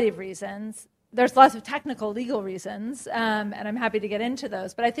a variety of reasons. There's lots of technical legal reasons, and I'm happy to get into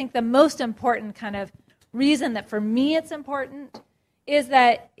those. But I think the most important kind of reason that for me it's important is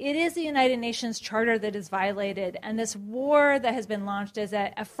that it is the United Nations Charter that is violated, and this war that has been launched is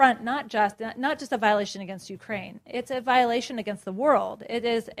an affront, not just a violation against Ukraine. It's a violation against the world. It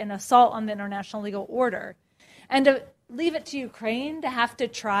is an assault on the international legal order. And to leave it to Ukraine to have to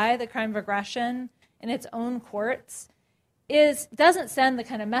try the crime of aggression in its own courts doesn't send the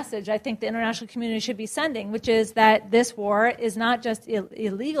kind of message I think the international community should be sending, which is that this war is not just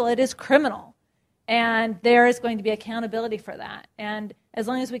illegal, it is criminal. And there is going to be accountability for that. And as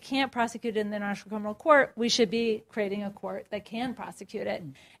long as we can't prosecute it in the International Criminal Court, we should be creating a court that can prosecute it.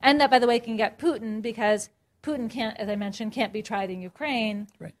 And that, by the way, can get Putin, because Putin can't, as I mentioned, can't be tried in Ukraine.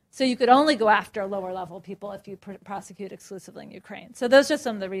 Right. So you could only go after lower-level people if you prosecute exclusively in Ukraine. So those are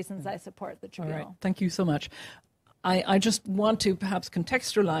some of the reasons I support the tribunal. All right. Thank you so much. I just want to perhaps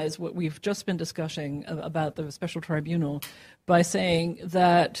contextualize what we've just been discussing about the special tribunal by saying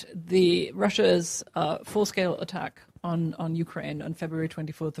that Russia's full-scale attack on Ukraine on February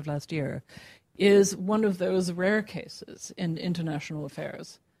 24th of last year is one of those rare cases in international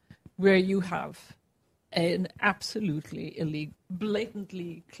affairs where you have an absolutely illegal,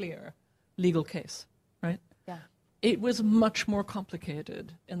 blatantly clear legal case, right? Yeah. It was much more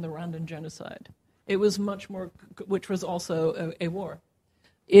complicated in the Rwandan genocide. It was much more, which was also a war.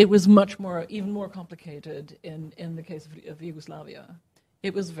 It was even more complicated in the case of Yugoslavia.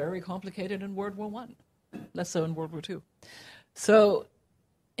 It was very complicated in World War I, less so in World War II. So,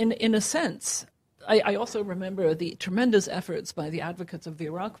 in a sense, I also remember the tremendous efforts by the advocates of the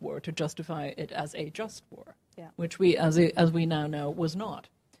Iraq War to justify it as a just war, which we, as we now know, was not.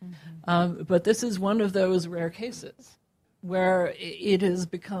 Mm-hmm. But this is one of those rare cases where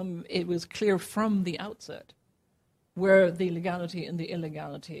it was clear from the outset where the legality and the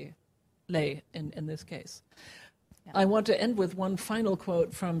illegality lay in this case. Yeah. I want to end with one final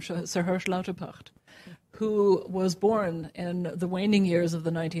quote from Sir Hersch Lauterpacht, who was born in the waning years of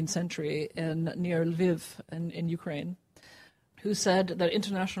the 19th century near Lviv in Ukraine. who said that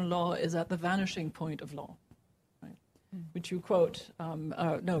international law is at the vanishing point of law, right? Which you quote.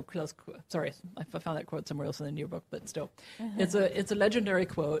 Sorry, I found that quote somewhere else in the new book, but still. It's a legendary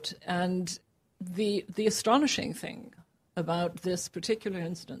quote. And the astonishing thing about this particular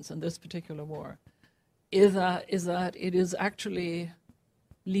instance and this particular war is that it is actually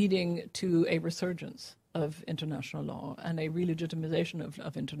leading to a resurgence of international law and a re-legitimization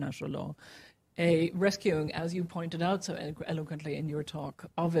of international law, a rescuing, as you pointed out so eloquently in your talk,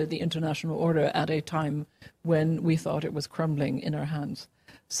 of the international order at a time when we thought it was crumbling in our hands.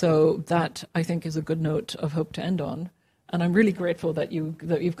 So that, I think, is a good note of hope to end on. And I'm really grateful that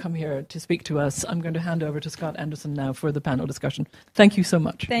you've come here to speak to us. I'm going to hand over to Scott Anderson now for the panel discussion. Thank you so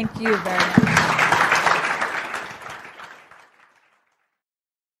much. Thank you very much.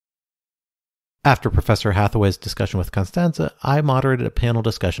 After Professor Hathaway's discussion with Constanza, I moderated a panel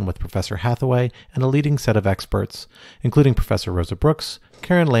discussion with Professor Hathaway and a leading set of experts, including Professor Rosa Brooks,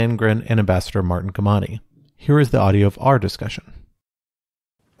 Karen Landgren, and Ambassador Martin Ghamani. Here is the audio of our discussion.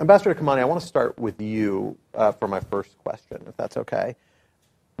 Ambassador Ghamani, I want to start with you for my first question, if that's okay.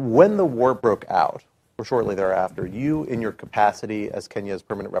 When the war broke out, or shortly thereafter, you, in your capacity as Kenya's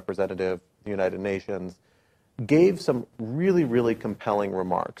permanent representative to the United Nations, gave some really, really compelling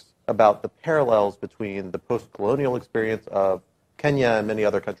remarks about the parallels between the post-colonial experience of Kenya and many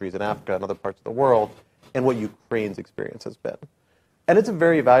other countries in Africa and other parts of the world and what Ukraine's experience has been. And it's a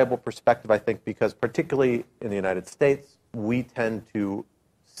very valuable perspective, I think, because particularly in the United States, we tend to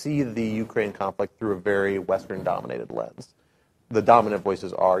see the Ukraine conflict through a very Western-dominated lens. The dominant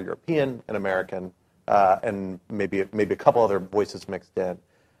voices are European and American, and maybe a couple other voices mixed in.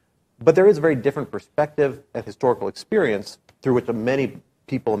 But there is a very different perspective and historical experience through which many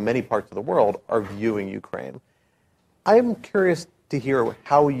people in many parts of the world are viewing Ukraine. I'm curious to hear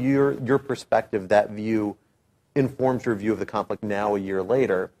how your perspective, that view, informs your view of the conflict now a year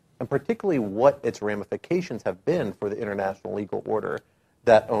later, and particularly what its ramifications have been for the international legal order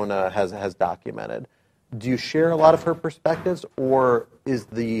that Ona has documented. Do you share a lot of her perspectives, or is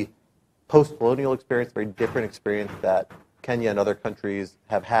the post-colonial experience a very different experience that Kenya and other countries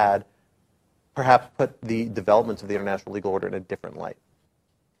have had, perhaps put the developments of the international legal order in a different light?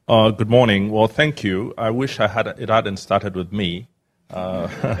 Good morning. Well, thank you. I wish it hadn't started with me,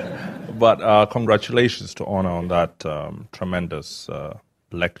 but congratulations to Ona on that tremendous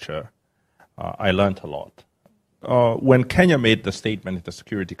lecture. I learned a lot. When Kenya made the statement at the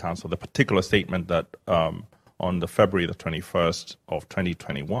Security Council, the particular statement that on the February the 21st of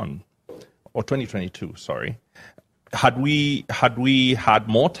 2021, or 2022, sorry, had we had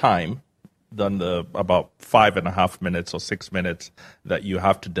more time than the about 5.5 minutes or 6 minutes that you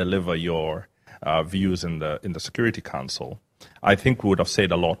have to deliver your views in the Security Council, I think we would have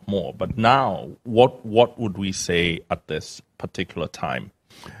said a lot more. But now, what would we say at this particular time?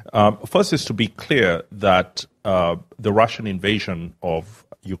 First is to be clear that the Russian invasion of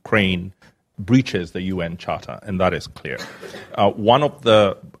Ukraine breaches the UN Charter, and that is clear. One of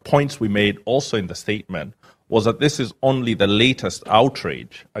the points we made also in the statement was that this is only the latest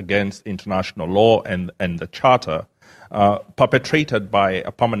outrage against international law and the Charter perpetrated by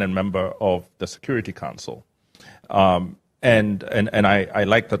a permanent member of the Security Council. And I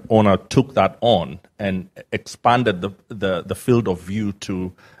like that Ona took that on and expanded the field of view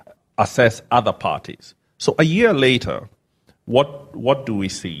to assess other parties. So a year later, what do we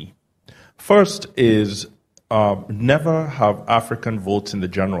see? First is never have African votes in the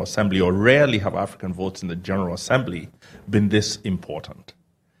General Assembly, or rarely have African votes in the General Assembly, been this important.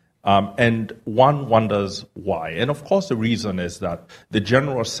 And one wonders why. And of course, the reason is that the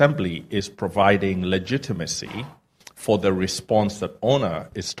General Assembly is providing legitimacy for the response that Ona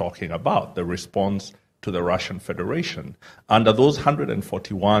is talking about, the response to the Russian Federation. Under those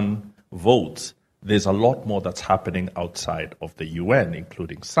 141 votes, there's a lot more that's happening outside of the UN,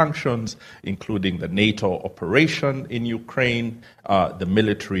 including sanctions, including the NATO operation in Ukraine, the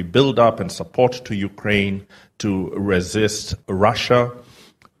military buildup and support to Ukraine to resist Russia.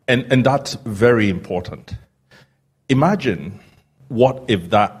 And that's very important. Imagine what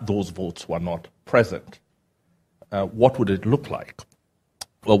if those votes were not present. What would it look like?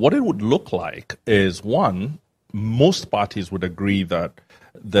 Well, what it would look like is, one, most parties would agree that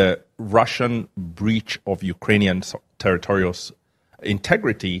the Russian breach of Ukrainian territorial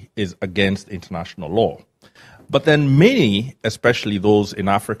integrity is against international law. But then many, especially those in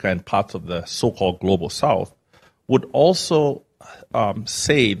Africa and parts of the so-called global south, would also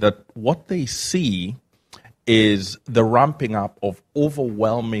say that what they see is the ramping up of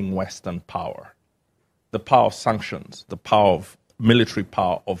overwhelming Western power, the power of sanctions, the power of military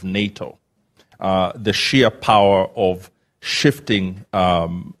power of NATO, the sheer power of shifting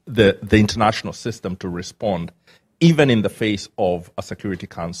the international system to respond, even in the face of a Security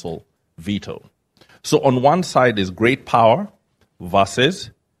Council veto. So on one side is great power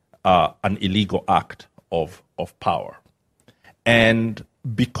versus an illegal act of power. And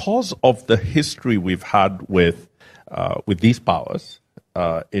because of the history we've had with these powers,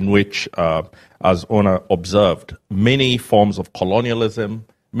 in which, as Ona observed, many forms of colonialism,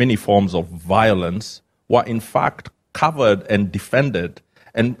 many forms of violence were in fact covered and defended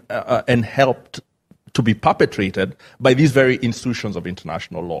and helped to be perpetrated by these very institutions of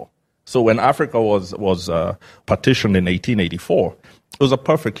international law. So when Africa was partitioned in 1884, it was a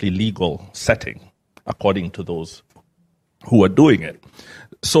perfectly legal setting, according to those who were doing it.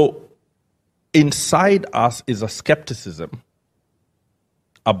 So inside us is a skepticism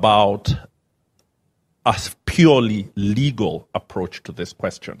about a purely legal approach to this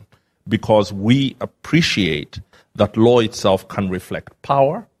question, because we appreciate that law itself can reflect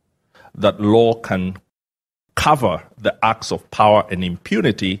power, that law can cover the acts of power and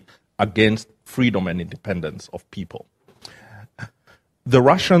impunity against freedom and independence of people. The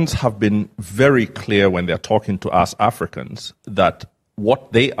Russians have been very clear when they're talking to us Africans that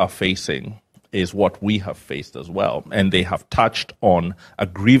what they are facing is what we have faced as well. And they have touched on a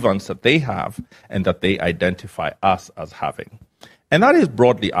grievance that they have and that they identify us as having. And that is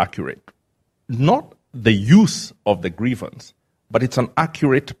broadly accurate. Not the use of the grievance, but it's an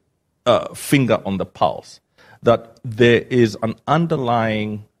accurate finger on the pulse, that there is an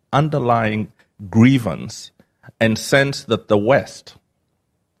underlying grievance and sense that the West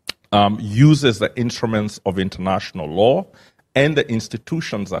uses the instruments of international law and the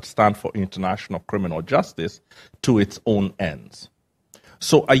institutions that stand for international criminal justice to its own ends.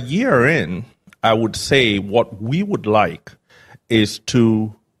 So a year in, I would say what we would like is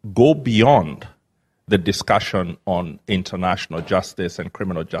to go beyond the discussion on international justice and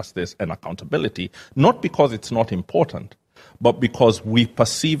criminal justice and accountability, not because it's not important, but because we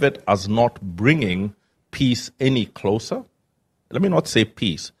perceive it as not bringing peace any closer. Let me not say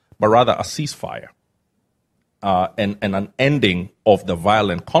peace, but rather a ceasefire. And an ending of the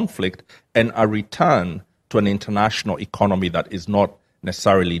violent conflict and a return to an international economy that is not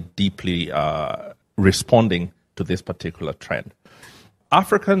necessarily deeply responding to this particular trend.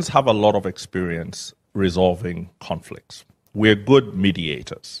 Africans have a lot of experience resolving conflicts. We're good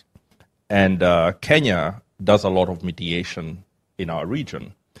mediators. And Kenya does a lot of mediation in our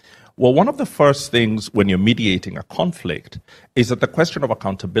region. Well, one of the first things when you're mediating a conflict is that the question of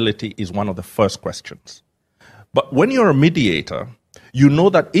accountability is one of the first questions. But when you're a mediator, you know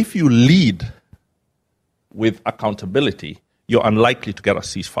that if you lead with accountability, you're unlikely to get a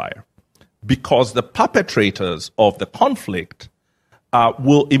ceasefire, because the perpetrators of the conflict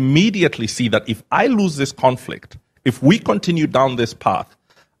will immediately see that if I lose this conflict, if we continue down this path,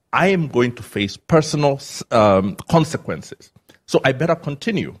 I am going to face personal consequences. So I better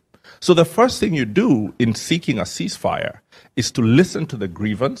continue. So the first thing you do in seeking a ceasefire is to listen to the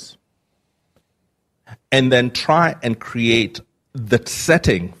grievance, and then try and create the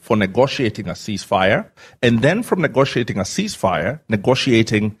setting for negotiating a ceasefire, and then from negotiating a ceasefire,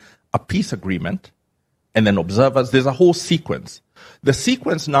 negotiating a peace agreement, and then observers. There's a whole sequence. The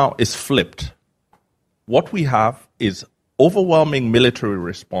sequence now is flipped. What we have is overwhelming military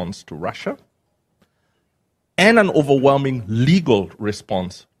response to Russia and an overwhelming legal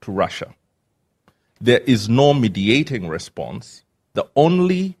response to Russia. There is no mediating response. The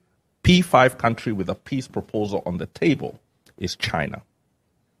only P5 country with a peace proposal on the table is China.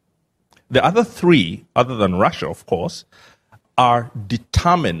 The other three, other than Russia, of course, are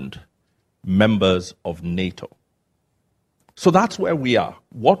determined members of NATO. So that's where we are.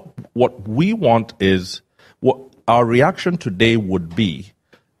 What we want is, what our reaction today would be,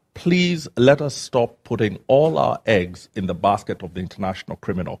 please let us stop putting all our eggs in the basket of the International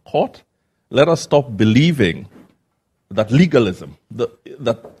Criminal Court. Let us stop believing that legalism,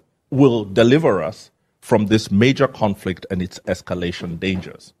 that will deliver us from this major conflict and its escalation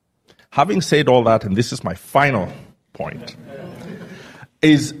dangers. Having said all that, and this is my final point,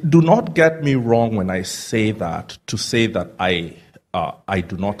 is do not get me wrong when I say that, to say that I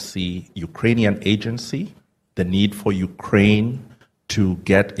do not see Ukrainian agency, the need for Ukraine to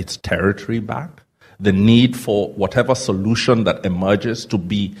get its territory back, the need for whatever solution that emerges to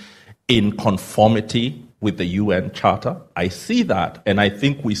be in conformity with the UN Charter. I see that, and I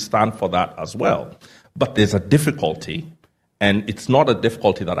think we stand for that as well. But there's a difficulty, and it's not a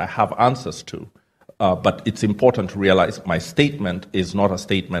difficulty that I have answers to. But it's important to realize my statement is not a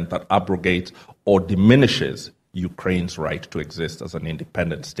statement that abrogates or diminishes Ukraine's right to exist as an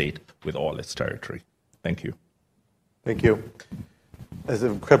independent state with all its territory. Thank you. Thank you. That's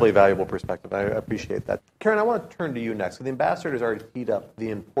an incredibly valuable perspective. I appreciate that. Karen, I want to turn to you next. So the ambassador has already teed up the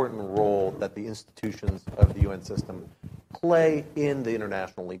important role that the institutions of the UN system play in the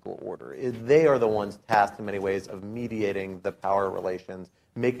international legal order. They are the ones tasked in many ways of mediating the power relations,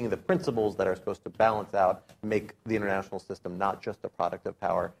 making the principles that are supposed to balance out, make the international system not just a product of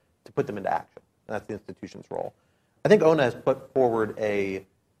power, to put them into action. And that's the institution's role. I think Oona has put forward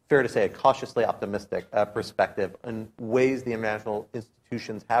fair to say, a cautiously optimistic perspective on ways the international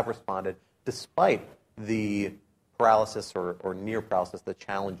institutions have responded despite the paralysis or near paralysis, the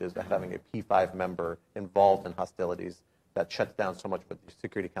challenges of having a P5 member involved in hostilities that shuts down so much what the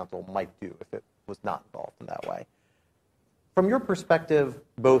Security Council might do if it was not involved in that way. From your perspective,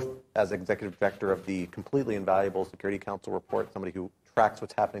 both as executive director of the completely invaluable Security Council report, somebody who tracks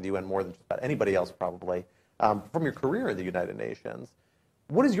what's happening in the UN more than just about anybody else probably, from your career in the United Nations,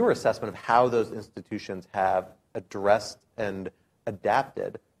 what is your assessment of how those institutions have addressed and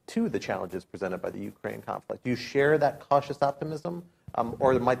adapted to the challenges presented by the Ukraine conflict? Do you share that cautious optimism,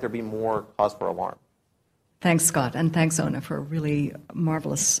 or might there be more cause for alarm? Thanks, Scott, and thanks, Oona, for a really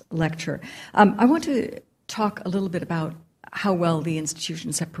marvelous lecture. I want to talk a little bit about how well the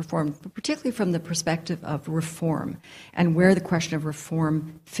institutions have performed, but particularly from the perspective of reform and where the question of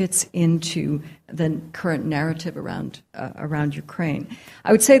reform fits into the current narrative around Ukraine.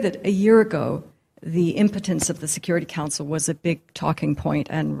 I would say that a year ago, the impotence of the Security Council was a big talking point,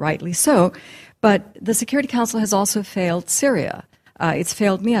 and rightly so, but the Security Council has also failed Syria. It's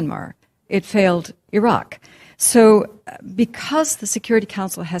failed Myanmar. It failed Iraq. So because the Security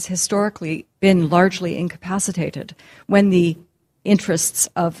Council has historically been largely incapacitated when the interests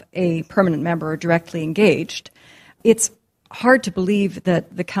of a permanent member are directly engaged, it's hard to believe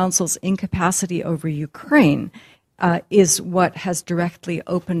that the Council's incapacity over Ukraine is what has directly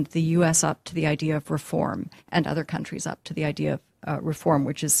opened the U.S. up to the idea of reform and other countries up to the idea of reform,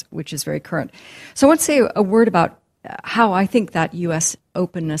 which is very current. So I want to say a word about how I think that U.S.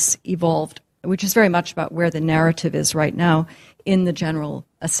 openness evolved, which is very much about where the narrative is right now in the General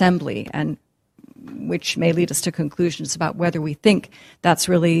Assembly, and which may lead us to conclusions about whether we think that's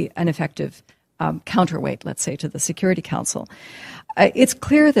really an effective counterweight, let's say, to the Security Council. It's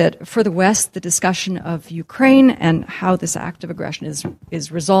clear that for the West, the discussion of Ukraine and how this act of aggression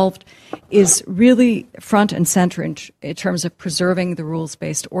is resolved is really front and center in terms of preserving the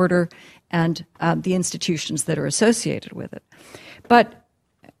rules-based order and the institutions that are associated with it. But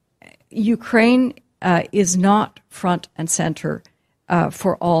Ukraine is not front and center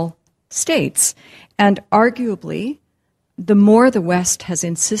for all states. And arguably, the more the West has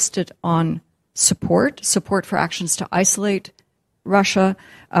insisted on support for actions to isolate Russia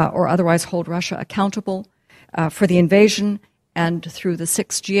or otherwise hold Russia accountable for the invasion, and through the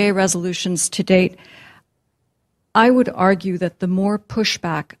 6 GA resolutions to date, I would argue that the more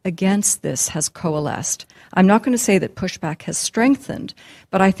pushback against this has coalesced. I'm not going to say that pushback has strengthened,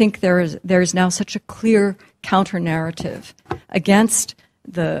 but I think there is now such a clear counter-narrative against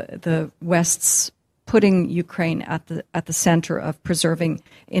the West's putting Ukraine at the center of preserving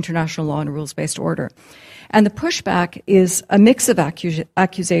international law and a rules-based order. And the pushback is a mix of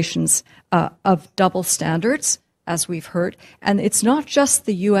accusations of double standards, as we've heard. And it's not just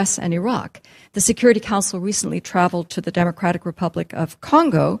the U.S. and Iraq. The Security Council recently traveled to the Democratic Republic of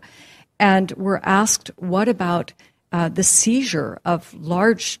Congo and were asked, what about the seizure of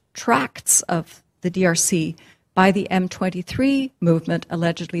large tracts of the DRC by the M23 movement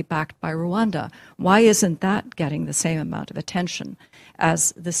allegedly backed by Rwanda? Why isn't that getting the same amount of attention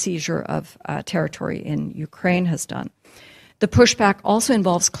as the seizure of territory in Ukraine has done? The pushback also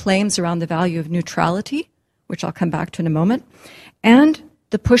involves claims around the value of neutrality, which I'll come back to in a moment, and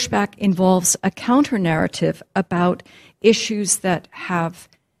the pushback involves a counter-narrative about issues that have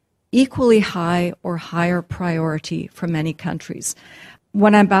equally high or higher priority for many countries.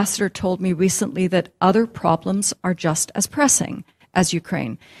 One ambassador told me recently that other problems are just as pressing as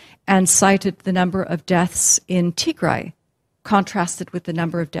Ukraine, and cited the number of deaths in Tigray contrasted with the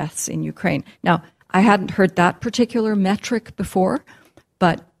number of deaths in Ukraine. Now, I hadn't heard that particular metric before,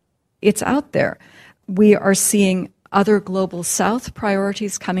 but it's out there. We are seeing other global south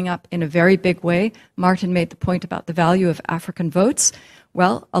priorities coming up in a very big way. Martin made the point about the value of African votes.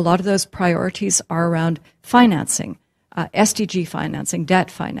 Well, a lot of those priorities are around financing, SDG financing, debt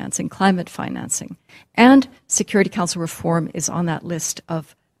financing, climate financing. And Security Council reform is on that list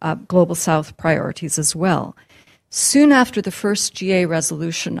of global south priorities as well. Soon after the first GA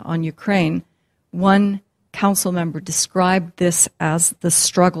resolution on Ukraine, one council member described this as the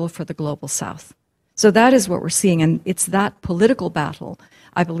struggle for the global south. So that is what we're seeing, and it's that political battle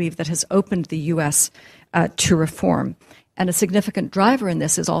I believe, that has opened the U.S. To reform. And a significant driver in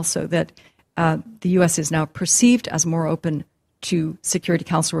this is also that the U.S. is now perceived as more open to Security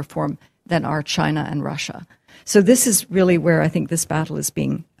Council reform than are China and Russia. So this is really where I think this battle is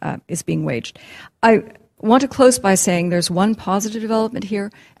being waged. I want to close by saying there's one positive development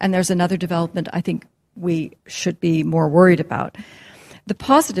here, and there's another development I think we should be more worried about. The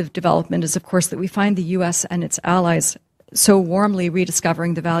positive development is, of course, that we find the U.S. and its allies so warmly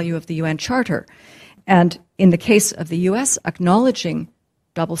rediscovering the value of the UN Charter, and in the case of the U.S., acknowledging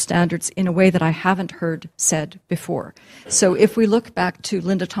double standards in a way that I haven't heard said before. So if we look back to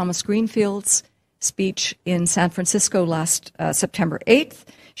Linda Thomas Greenfield's speech in San Francisco last September 8th,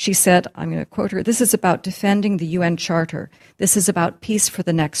 she said, I'm going to quote her, "This is about defending the UN Charter. This is about peace for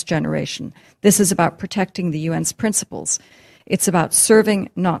the next generation. This is about protecting the UN's principles. It's about serving,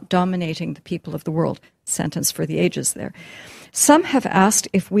 not dominating the people of the world." Sentence for the ages there. Some have asked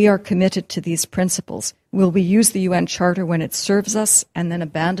if we are committed to these principles. Will we use the UN Charter when it serves us and then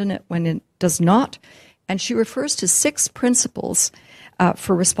abandon it when it does not? And she refers to 6 principles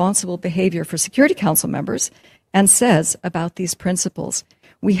for responsible behavior for Security Council members and says about these principles,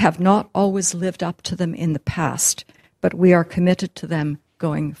 "We have not always lived up to them in the past, but we are committed to them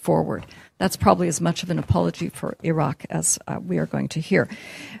going forward." That's probably as much of an apology for Iraq as we are going to hear.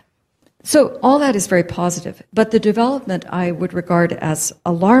 So all that is very positive, but the development I would regard as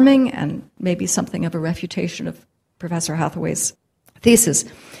alarming and maybe something of a refutation of Professor Hathaway's thesis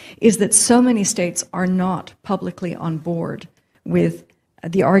is that so many states are not publicly on board with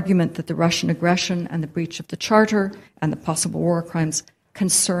the argument that the Russian aggression and the breach of the Charter and the possible war crimes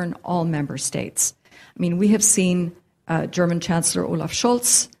concern all member states. I mean, we have seen German Chancellor Olaf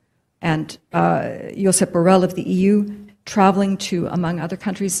Scholz and Josep Borrell of the EU traveling to, among other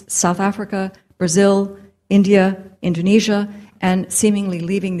countries, South Africa, Brazil, India, Indonesia, and seemingly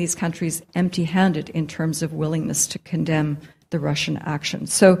leaving these countries empty-handed in terms of willingness to condemn the Russian action.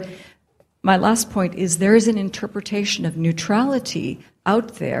 So my last point is there is an interpretation of neutrality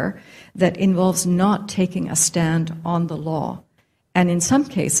out there that involves not taking a stand on the law. And in some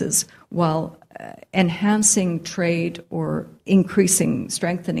cases, while enhancing trade or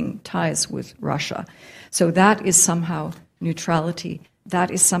strengthening ties with Russia. So that is somehow neutrality. That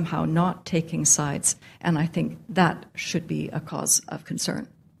is somehow not taking sides. And I think that should be a cause of concern.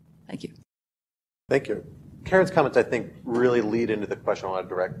 Thank you. Thank you. Karen's comments, I think, really lead into the question I want to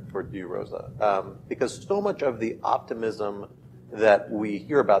direct toward you, Rosa, because so much of the optimism that we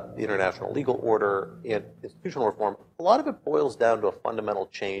hear about the international legal order and institutional reform, a lot of it boils down to a fundamental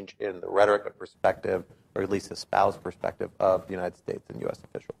change in the rhetoric and perspective, or at least espoused perspective, of the United States and U.S.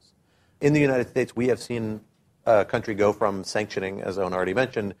 officials. In the United States, we have seen a country go from sanctioning, as Owen already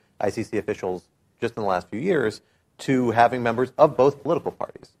mentioned, ICC officials just in the last few years, to having members of both political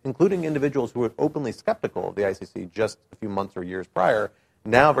parties, including individuals who were openly skeptical of the ICC just a few months or years prior,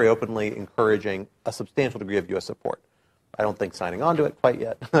 now very openly encouraging a substantial degree of U.S. support. I don't think signing on to it quite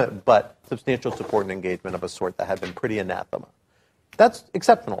yet, but substantial support and engagement of a sort that had been pretty anathema. That's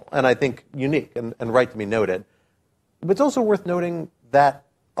exceptional, and I think unique and right to be noted. But it's also worth noting that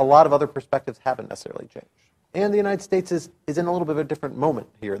a lot of other perspectives haven't necessarily changed. And the United States is in a little bit of a different moment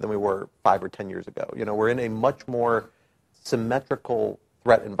here than we were 5 or 10 years ago. You know, we're in a much more symmetrical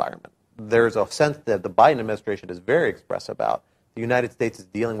threat environment. There's a sense that the Biden administration is very expressive about. The United States is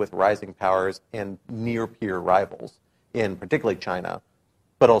dealing with rising powers and near-peer rivals, in particularly China,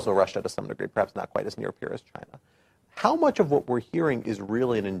 but also Russia to some degree, perhaps not quite as near-peer as China. How much of what we're hearing is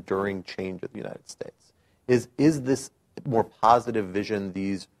really an enduring change of the United States? Is this more positive vision,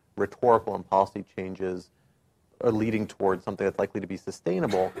 these rhetorical and policy changes, are leading towards something that's likely to be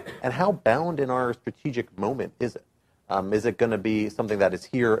sustainable? And how bound in our strategic moment is it? Is it going to be something that is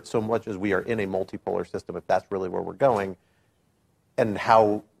here so much as we are in a multipolar system, if that's really where we're going? And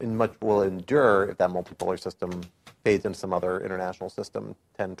how much will it endure if that multipolar system fades into some other international system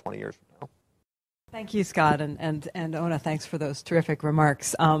 10, 20 years from now? Thank you, Scott, and Ona, thanks for those terrific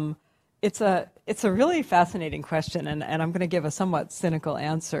remarks. It's a really fascinating question, and I'm going to give a somewhat cynical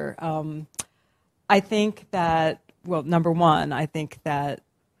answer. I think that, well, number one, I think that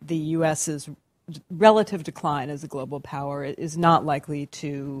the U.S.'s relative decline as a global power is not likely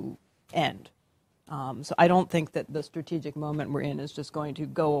to end. So I don't think that the strategic moment we're in is just going to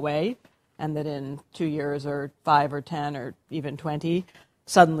go away, and that in 2 years or 5 or 10 or even 20,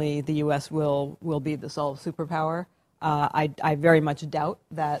 suddenly the U.S. will be the sole superpower. I very much doubt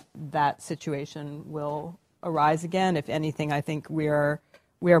that that situation will arise again. If anything, I think we are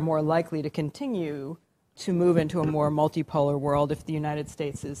more likely to continue to move into a more multipolar world. If the United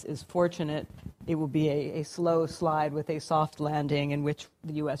States is fortunate, it will be a slow slide with a soft landing in which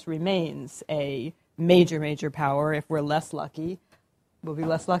the U.S. remains a major power. If we're less lucky, we'll be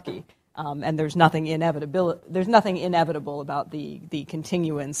less lucky. And there's nothing inevitable about the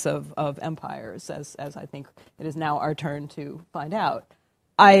continuance of empires, as I think it is now our turn to find out.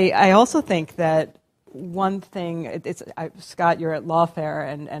 I also think that one thing, Scott, you're at Lawfare,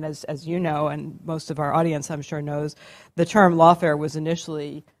 and as you know, and most of our audience, I'm sure, knows, the term lawfare was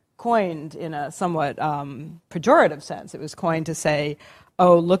initially coined in a somewhat pejorative sense. It was coined to say,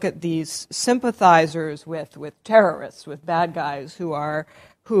 oh, look at these sympathizers with terrorists, with bad guys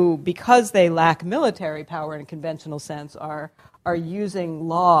who, because they lack military power in a conventional sense, are using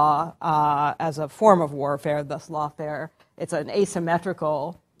law as a form of warfare, thus lawfare. It's an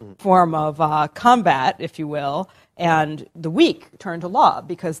asymmetrical form of combat, if you will, and the weak turn to law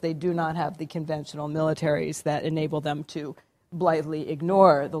because they do not have the conventional militaries that enable them to blithely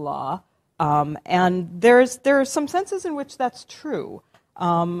ignore the law. And there are some senses in which that's true,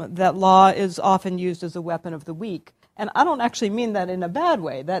 that law is often used as a weapon of the weak. And I don't actually mean that in a bad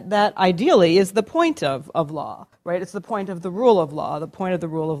way. That ideally is the point of law, right? It's the point of the rule of law. The point of the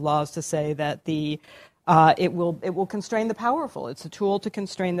rule of law is to say that it will constrain the powerful. It's a tool to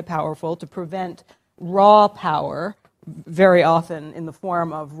constrain the powerful, to prevent raw power, very often in the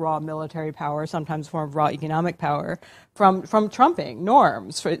form of raw military power, sometimes in the form of raw economic power, from trumping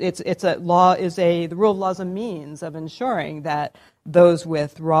norms. The rule of law is a means of ensuring that those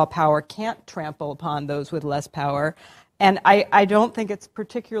with raw power can't trample upon those with less power. And I don't think it's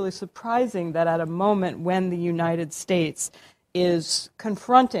particularly surprising that at a moment when the United States is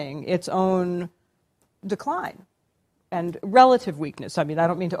confronting its own decline and relative weakness. I mean, I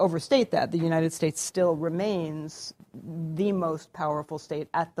don't mean to overstate that. The United States still remains the most powerful state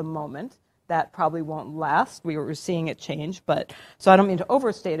at the moment. That probably won't last. We were seeing it change, so I don't mean to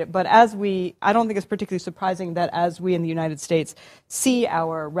overstate it. But I don't think it's particularly surprising that as we in the United States see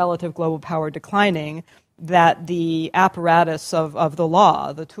our relative global power declining, that the apparatus of the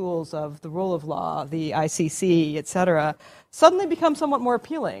law, the tools of the rule of law, the ICC, et cetera, suddenly become somewhat more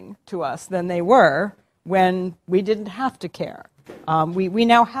appealing to us than they were when we didn't have to care. We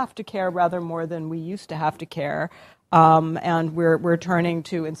now have to care rather more than we used to have to care. And we're turning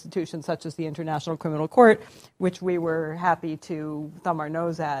to institutions such as the International Criminal Court, which we were happy to thumb our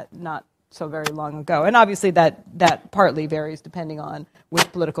nose at not so very long ago. And obviously that partly varies depending on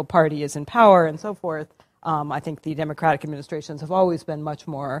which political party is in power and so forth. I think the Democratic administrations have always been much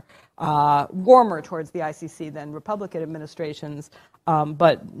more warmer towards the ICC than Republican administrations,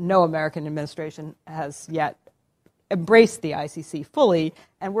 but no American administration has yet embraced the ICC fully,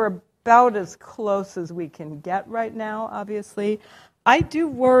 and we're about as close as we can get right now, obviously. I do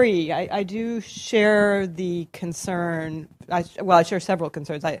worry. I do share the concern. I share several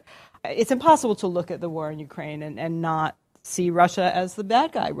concerns. It's impossible to look at the war in Ukraine and not see Russia as the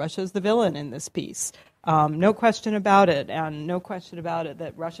bad guy. Russia is the villain in this piece. No question about it, and no question about it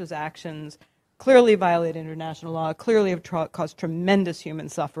that Russia's actions clearly violate international law, clearly have caused tremendous human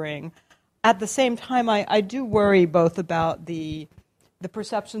suffering. At the same time, I do worry both about the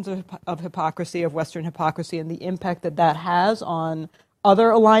perceptions of hypocrisy, of Western hypocrisy, and the impact that has on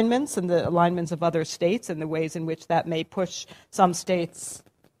other alignments and the alignments of other states and the ways in which that may push some states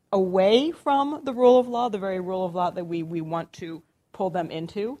away from the rule of law, the very rule of law that we want to pull them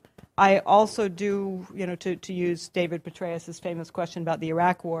into. I also do, to use David Petraeus' famous question about the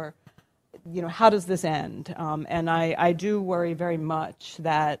Iraq War, how does this end? And I do worry very much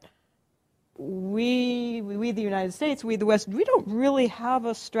that we, the United States, we, the West, we don't really have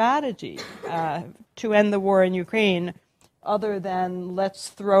a strategy to end the war in Ukraine other than let's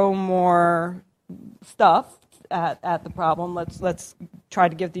throw more stuff at the problem. Let's try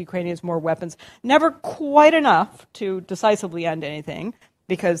to give the Ukrainians more weapons. Never quite enough to decisively end anything,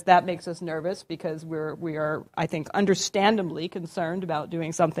 because that makes us nervous, because we are, I think, understandably concerned about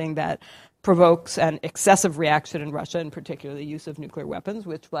doing something that provokes an excessive reaction in Russia, in particular the use of nuclear weapons,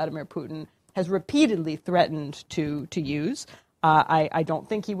 which Vladimir Putin has repeatedly threatened to use. I don't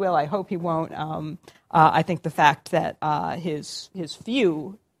think he will. I hope he won't. I think the fact that his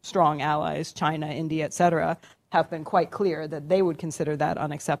few strong allies, China, India, et cetera, have been quite clear that they would consider that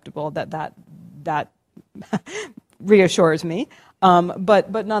unacceptable, that reassures me.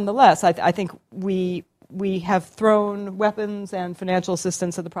 But nonetheless, I think we have thrown weapons and financial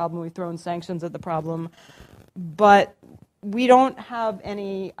assistance at the problem. We've thrown sanctions at the problem, but we don't have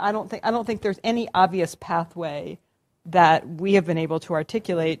any. I don't think there's any obvious pathway that we have been able to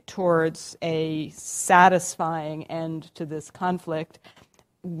articulate towards a satisfying end to this conflict.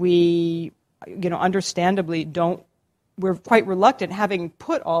 We understandably we're quite reluctant, having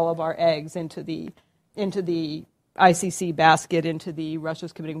put all of our eggs into the ICC basket, into the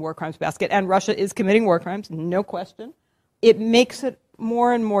Russia's committing war crimes basket, and Russia is committing war crimes, no question. It makes it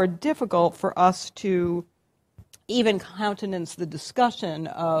more and more difficult for us to even countenance the discussion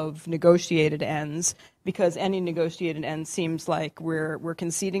of negotiated ends, because any negotiated end seems like we're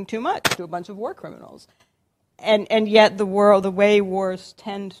conceding too much to a bunch of war criminals. And yet the way wars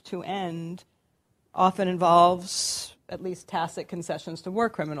tend to end often involves at least tacit concessions to war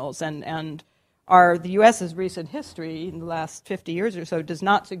criminals. And the U.S.'s recent history in the last 50 years or so does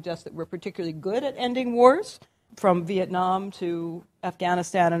not suggest that we're particularly good at ending wars, from Vietnam to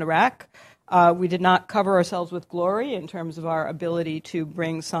Afghanistan and Iraq. We did not cover ourselves with glory in terms of our ability to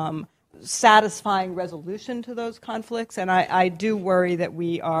bring some satisfying resolution to those conflicts. And I do worry that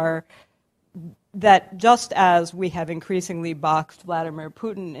just as we have increasingly boxed Vladimir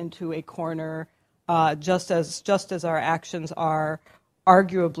Putin into a corner, just as our actions are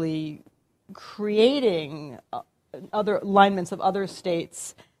arguably creating other alignments of other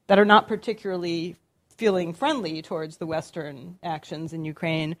states that are not particularly feeling friendly towards the Western actions in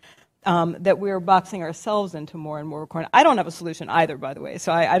Ukraine, that we're boxing ourselves into more and more corner. I don't have a solution either, by the way,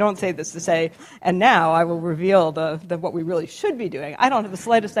 so I don't say this to say, and now I will reveal what we really should be doing. I don't have the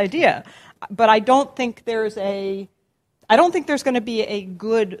slightest idea, but I don't think there's going to be a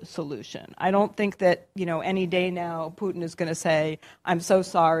good solution. I don't think that, any day now Putin is going to say, I'm so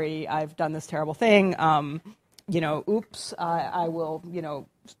sorry, I've done this terrible thing, oops, I will,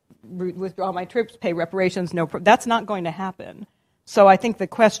 withdraw my troops, pay reparations, that's not going to happen. So I think the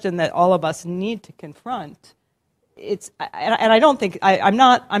question that all of us need to confront, and I don't think, I'm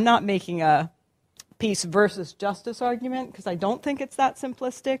not making a peace versus justice argument, because I don't think it's that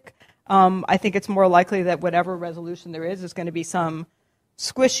simplistic. I think it's more likely that whatever resolution there is going to be some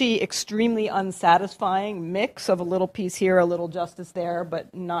squishy, extremely unsatisfying mix of a little peace here, a little justice there,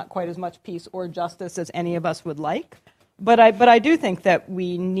 but not quite as much peace or justice as any of us would like. But I do think that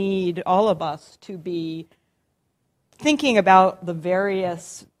we need, all of us, to be thinking about the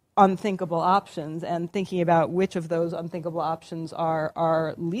various unthinkable options and thinking about which of those unthinkable options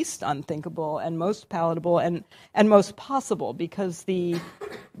are least unthinkable and most palatable and most possible, because the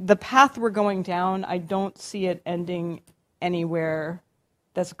path we're going down, I don't see it ending anywhere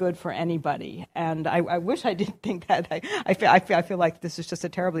that's good for anybody. And I wish I didn't think that. I feel like this is just a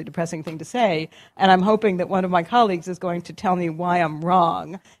terribly depressing thing to say, and I'm hoping that one of my colleagues is going to tell me why I'm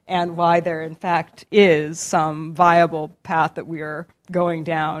wrong and why there, in fact, is some viable path that we are going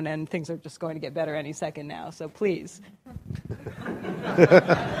down, and things are just going to get better any second now. So please.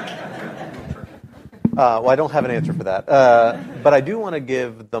 Well, I don't have an answer for that. But I do want to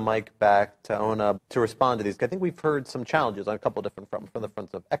give the mic back to Ona to respond to these. I think we've heard some challenges on a couple of different fronts, from the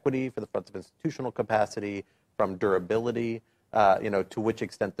fronts of equity, from the fronts of institutional capacity, from durability, to which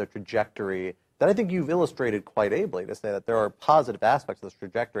extent the trajectory that I think you've illustrated quite ably to say that there are positive aspects of this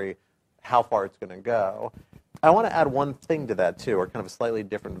trajectory, how far it's going to go. I want to add one thing to that, too, or kind of a slightly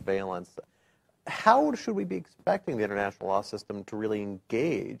different valence. How should we be expecting the international law system to really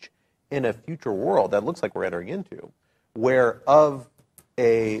engage in a future world that looks like we're entering into, where of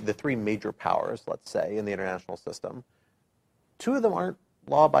the three major powers, let's say, in the international system, two of them aren't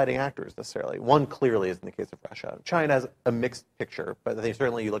law-abiding actors necessarily. One clearly is in the case of Russia. China has a mixed picture, but I think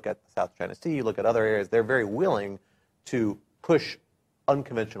certainly you look at the South China Sea, you look at other areas, they're very willing to push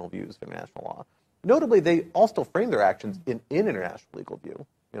unconventional views of international law. Notably, they all still frame their actions in international legal view.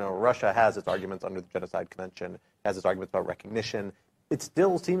 Russia has its arguments under the Genocide Convention, has its arguments about recognition. It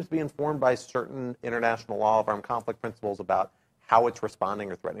still seems to be informed by certain international law of armed conflict principles about how it's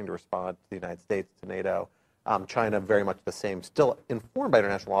responding or threatening to respond to the United States, to NATO. China, very much the same, still informed by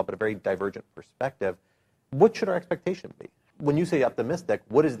international law, but a very divergent perspective. What should our expectation be? When you say optimistic,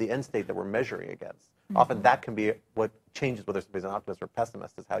 what is the end state that we're measuring against? Mm-hmm. Often that can be what changes whether somebody's an optimist or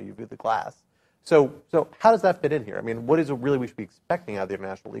pessimist, is how you view the glass. So how does that fit in here? I mean, what is it really we should be expecting out of the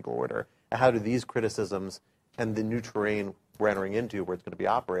international legal order? And how do these criticisms and the new terrain we're entering into, where it's going to be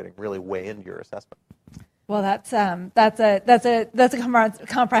operating, really weigh into your assessment? Well, that's a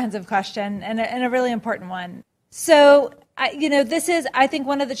comprehensive question and a really important one. So, this is, I think,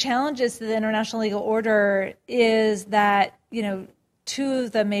 one of the challenges to the international legal order is that, two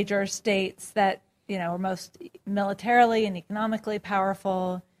of the major states that, are most militarily and economically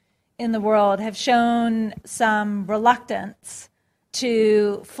powerful in the world have shown some reluctance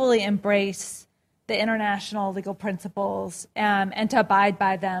to fully embrace the international legal principles and to abide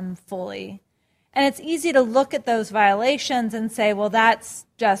by them fully. And it's easy to look at those violations and say, well, that's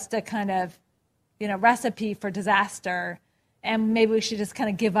just a kind of, recipe for disaster and maybe we should just kind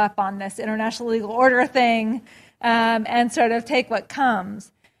of give up on this international legal order thing and sort of take what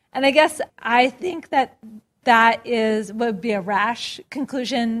comes. And I guess I think that would be a rash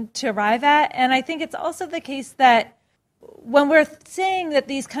conclusion to arrive at. And I think it's also the case that when we're saying that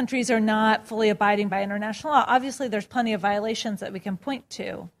these countries are not fully abiding by international law, obviously there's plenty of violations that we can point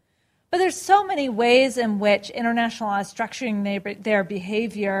to. But there's so many ways in which international law is structuring their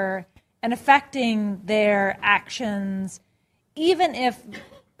behavior and affecting their actions, even if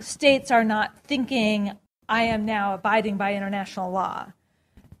states are not thinking, I am now abiding by international law.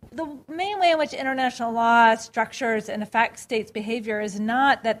 The main way in which international law structures and affects states' behavior is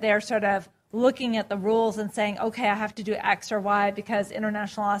not that they're sort of looking at the rules and saying, okay, I have to do X or Y because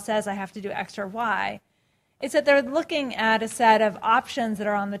international law says I have to do X or Y. It's that they're looking at a set of options that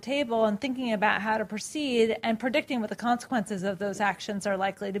are on the table and thinking about how to proceed and predicting what the consequences of those actions are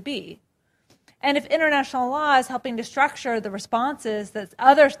likely to be. And if international law is helping to structure the responses that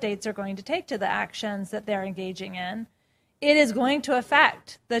other states are going to take to the actions that they're engaging in, it is going to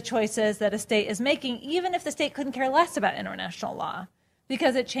affect the choices that a state is making, even if the state couldn't care less about international law,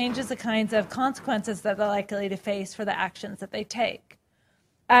 because it changes the kinds of consequences that they're likely to face for the actions that they take.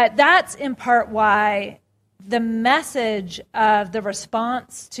 That's in part why the message of the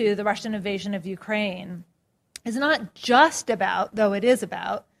response to the Russian invasion of Ukraine is not just about, though it is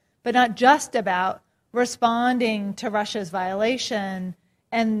about, but not just about responding to Russia's violation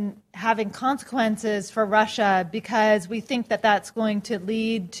and having consequences for Russia because we think that that's going to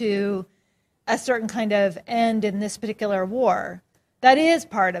lead to a certain kind of end in this particular war. That is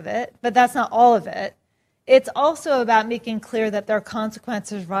part of it, but that's not all of it. It's also about making clear that there are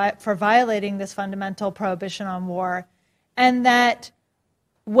consequences for violating this fundamental prohibition on war, and that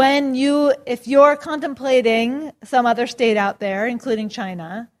if you're contemplating some other state out there, including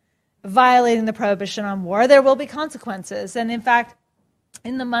China, violating the prohibition on war, there will be consequences. And in fact,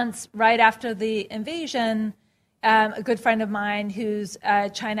 in the months right after the invasion, a good friend of mine who's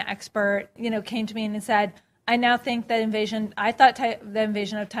a China expert, came to me and said, I now think that I thought the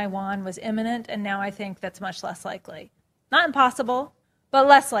invasion of Taiwan was imminent, and now I think that's much less likely. Not impossible, but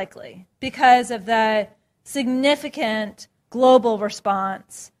less likely because of the significant global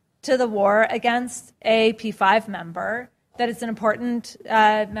response to the war against a P5 member, that it's an important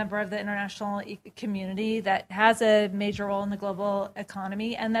member of the international community that has a major role in the global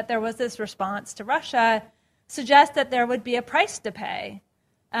economy, and that there was this response to Russia suggests that there would be a price to pay.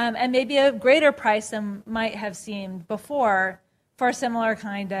 And maybe a greater price than might have seemed before for a similar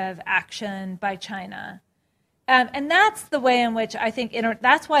kind of action by China. And that's the way in which I think,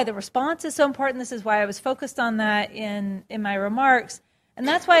 that's why the response is so important. This is why I was focused on that in my remarks. And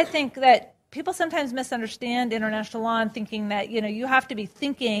that's why I think that people sometimes misunderstand international law and thinking that, you have to be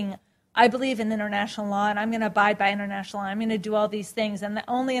thinking, I believe in international law and I'm going to abide by international law. I'm going to do all these things. And the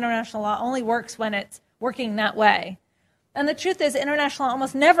only international law only works when it's working that way. And the truth is, international law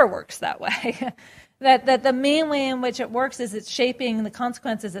almost never works that way. that the main way in which it works is it's shaping the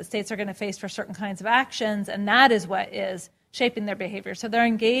consequences that states are going to face for certain kinds of actions, and that is what is shaping their behavior. So they're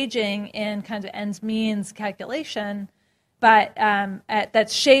engaging in kind of ends-means calculation, but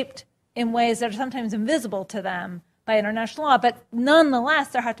that's shaped in ways that are sometimes invisible to them by international law. But nonetheless,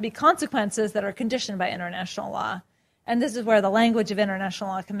 there have to be consequences that are conditioned by international law. And this is where the language of international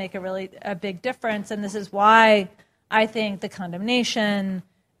law can make a big difference, and this is why I think the condemnation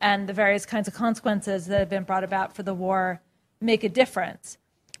and the various kinds of consequences that have been brought about for the war make a difference.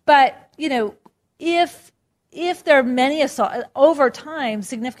 But, if there are many assaults, over time,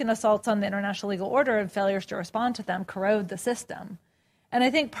 significant assaults on the international legal order and failures to respond to them corrode the system. And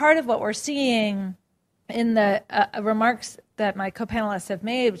I think part of what we're seeing in the remarks that my co-panelists have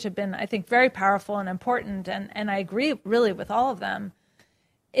made, which have been, I think, very powerful and important, and I agree really with all of them,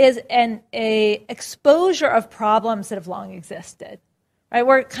 is a exposure of problems that have long existed, right?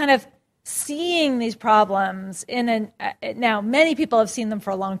 We're kind of seeing these problems now many people have seen them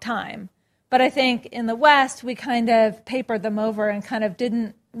for a long time, but I think in the West we kind of papered them over and kind of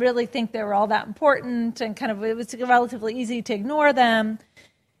didn't really think they were all that important, and kind of it was relatively easy to ignore them.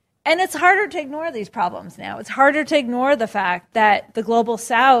 And it's harder to ignore these problems now. It's harder to ignore the fact that the global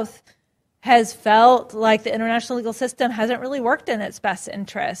South has felt like the international legal system hasn't really worked in its best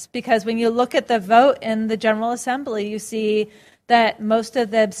interest, because when you look at the vote in the General Assembly, you see that most of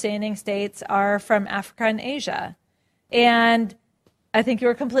the abstaining states are from Africa and Asia. And I think you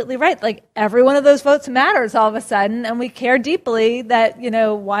were completely right. Like, every one of those votes matters all of a sudden, and we care deeply that,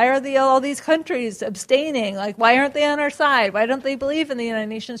 why are all these countries abstaining? Like, why aren't they on our side? Why don't they believe in the United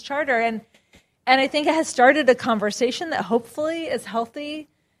Nations Charter? And I think it has started a conversation that hopefully is healthy,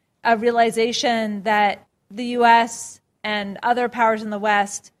 a realization that the U.S. and other powers in the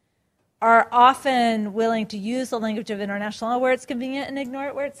West are often willing to use the language of international law where it's convenient and ignore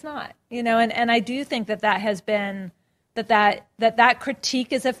it where it's not. And I do think that has been that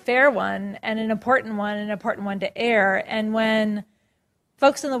critique is a fair one and an important one to air. And when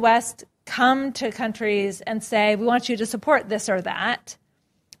folks in the West come to countries and say, we want you to support this or that,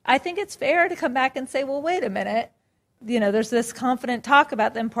 I think it's fair to come back and say, well, wait a minute. There's this confident talk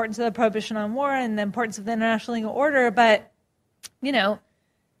about the importance of the prohibition on war and the importance of the international legal order, but,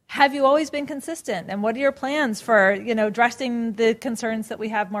 have you always been consistent? And what are your plans for, addressing the concerns that we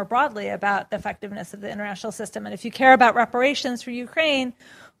have more broadly about the effectiveness of the international system? And if you care about reparations for Ukraine,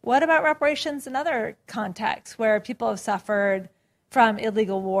 what about reparations in other contexts where people have suffered from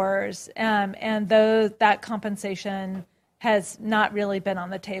illegal wars, and though that compensation has not really been on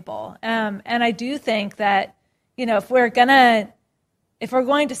the table? And I do think that, if we're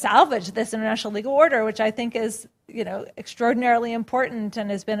going to salvage this international legal order, which I think is, extraordinarily important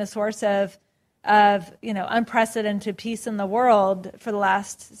and has been a source of unprecedented peace in the world for the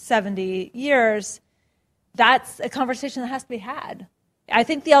last 70 years, that's a conversation that has to be had. I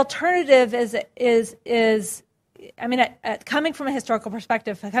think the alternative is coming from a historical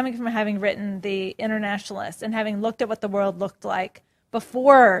perspective, coming from having written The Internationalist and having looked at what the world looked like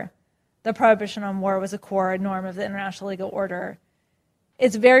before the prohibition on war was a core norm of the international legal order,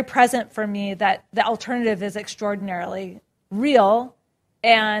 it's very present for me that the alternative is extraordinarily real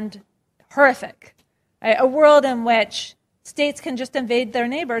and horrific. Right? A world in which states can just invade their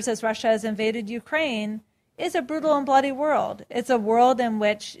neighbors as Russia has invaded Ukraine is a brutal and bloody world. It's a world in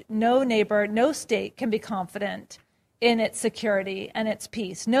which no neighbor, no state can be confident in its security and its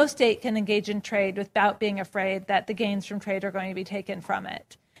peace. No state can engage in trade without being afraid that the gains from trade are going to be taken from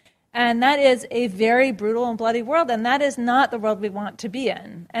it. And that is a very brutal and bloody world, and that is not the world we want to be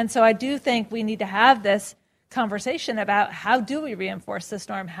in. And so I do think we need to have this conversation about how do we reinforce this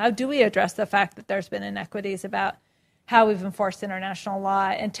norm? How do we address the fact that there's been inequities about how we've enforced international law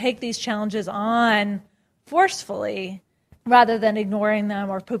and take these challenges on forcefully rather than ignoring them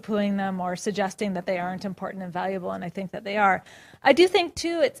or poo-pooing them or suggesting that they aren't important and valuable, and I think that they are. I do think,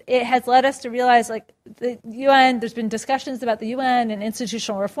 too, it has led us to realize, the UN, there's been discussions about the UN and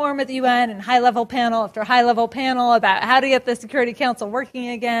institutional reform at the UN and high-level panel after high-level panel about how to get the Security Council working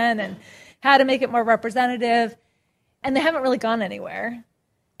again and how to make it more representative, and they haven't really gone anywhere.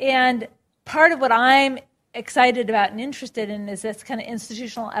 And part of what I'm excited about and interested in is this kind of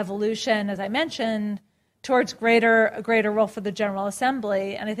institutional evolution, as I mentioned, towards a greater role for the General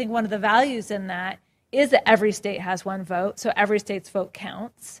Assembly. And I think one of the values in that is that every state has one vote, so every state's vote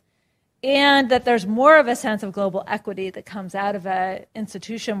counts, and that there's more of a sense of global equity that comes out of an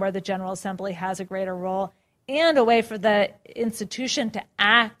institution where the General Assembly has a greater role, and a way for the institution to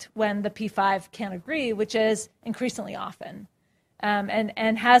act when the P5 can't agree, which is increasingly often,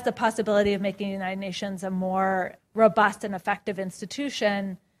 and has the possibility of making the United Nations a more robust and effective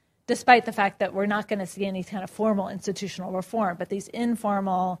institution, despite the fact that we're not going to see any kind of formal institutional reform, but these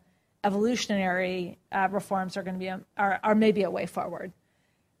informal evolutionary reforms are going to be are maybe a way forward.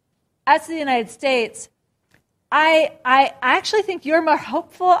 As to the United States, I actually think you're more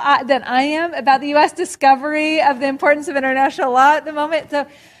hopeful than I am about the U.S. discovery of the importance of international law at the moment. So,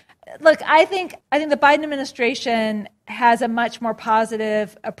 look, I think the Biden administration has a much more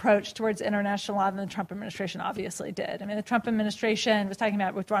positive approach towards international law than the Trump administration obviously did. I mean, the Trump administration was talking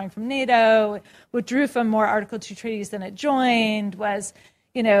about withdrawing from NATO, withdrew from more Article 2 treaties than it joined, was,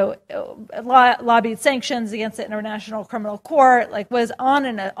 lobbied sanctions against the International Criminal Court, was on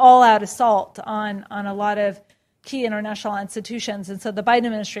an all-out assault on a lot of key international institutions. And so the Biden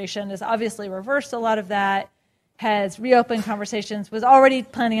administration has obviously reversed a lot of that, has reopened conversations, was already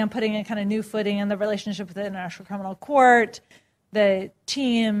planning on putting a kind of new footing in the relationship with the International Criminal Court. The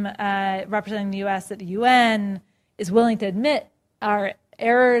team representing the U.S. at the UN is willing to admit our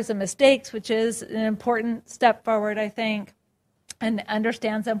errors and mistakes, which is an important step forward, I think, and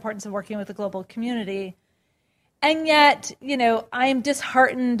understands the importance of working with the global community. And yet, I am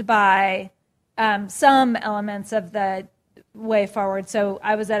disheartened by some elements of the way forward. So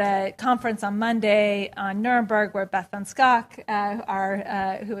I was at a conference on Monday on Nuremberg where Beth Van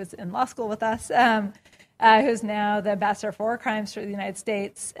Schaack, who was in law school with us, who's now the ambassador for war crimes for the United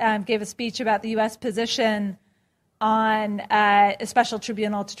States, gave a speech about the U.S. position on a special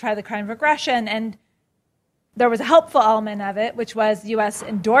tribunal to try the crime of aggression. And there was a helpful element of it, which was the U.S.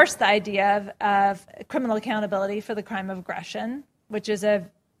 endorsed the idea of criminal accountability for the crime of aggression, which is a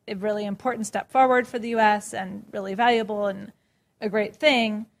really important step forward for the U.S. and really valuable and a great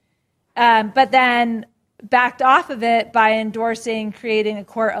thing. But then backed off of it by endorsing creating a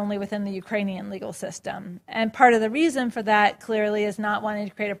court only within the Ukrainian legal system. And part of the reason for that clearly is not wanting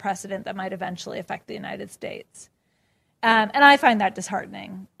to create a precedent that might eventually affect the United States. And I find that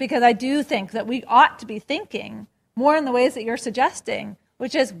disheartening, because I do think that we ought to be thinking more in the ways that you're suggesting,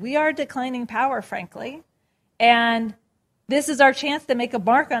 which is we are declining power, frankly. And this is our chance to make a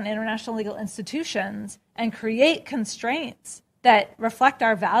mark on international legal institutions and create constraints that reflect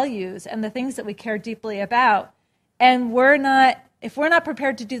our values and the things that we care deeply about. And if we're not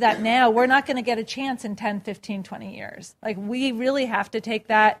prepared to do that now, we're not going to get a chance in 10, 15, 20 years. Like, we really have to take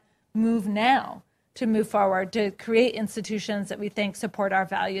that move now to move forward, to create institutions that we think support our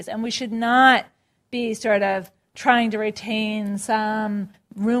values. And we should not be sort of trying to retain some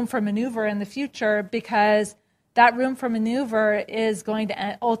room for maneuver in the future, because that room for maneuver is going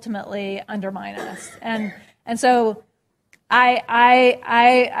to ultimately undermine us. And so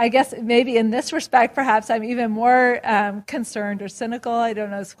I guess maybe in this respect, perhaps I'm even more concerned or cynical. I don't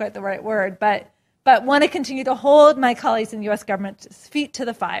know if it's quite the right word, but want to continue to hold my colleagues in the U.S. government's feet to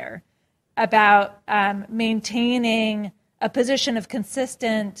the fire about maintaining a position of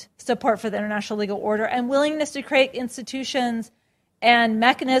consistent support for the international legal order and willingness to create institutions and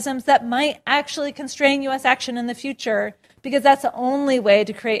mechanisms that might actually constrain U.S. action in the future, because that's the only way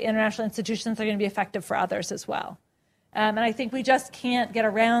to create international institutions that are going to be effective for others as well. And I think we just can't get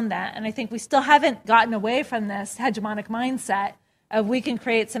around that. And I think we still haven't gotten away from this hegemonic mindset of we can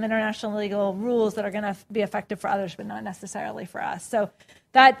create some international legal rules that are going to be effective for others, but not necessarily for us. So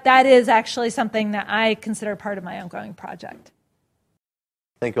that is actually something that I consider part of my ongoing project.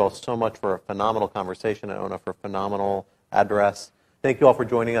 Thank you all so much for a phenomenal conversation, and Oona, for a phenomenal address. Thank you all for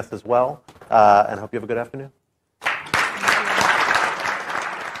joining us as well, and hope you have a good afternoon.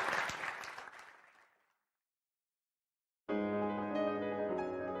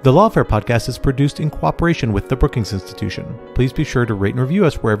 The Lawfare podcast is produced in cooperation with the Brookings Institution. Please be sure to rate and review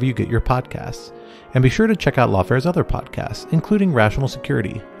us wherever you get your podcasts. And be sure to check out Lawfare's other podcasts, including Rational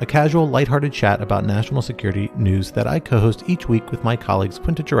Security, a casual, lighthearted chat about national security news that I co-host each week with my colleagues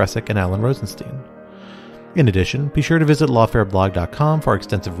Quinta Jurecic and Alan Rosenstein. In addition, be sure to visit lawfareblog.com for our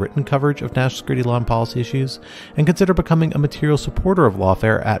extensive written coverage of national security law and policy issues, and consider becoming a material supporter of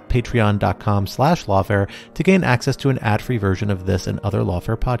Lawfare at patreon.com/lawfare to gain access to an ad-free version of this and other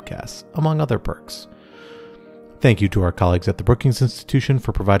Lawfare podcasts, among other perks. Thank you to our colleagues at the Brookings Institution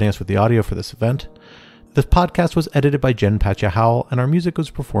for providing us with the audio for this event. This podcast was edited by Jen Patja Howell, and our music was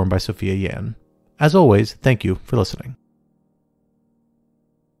performed by Sophia Yan. As always, thank you for listening.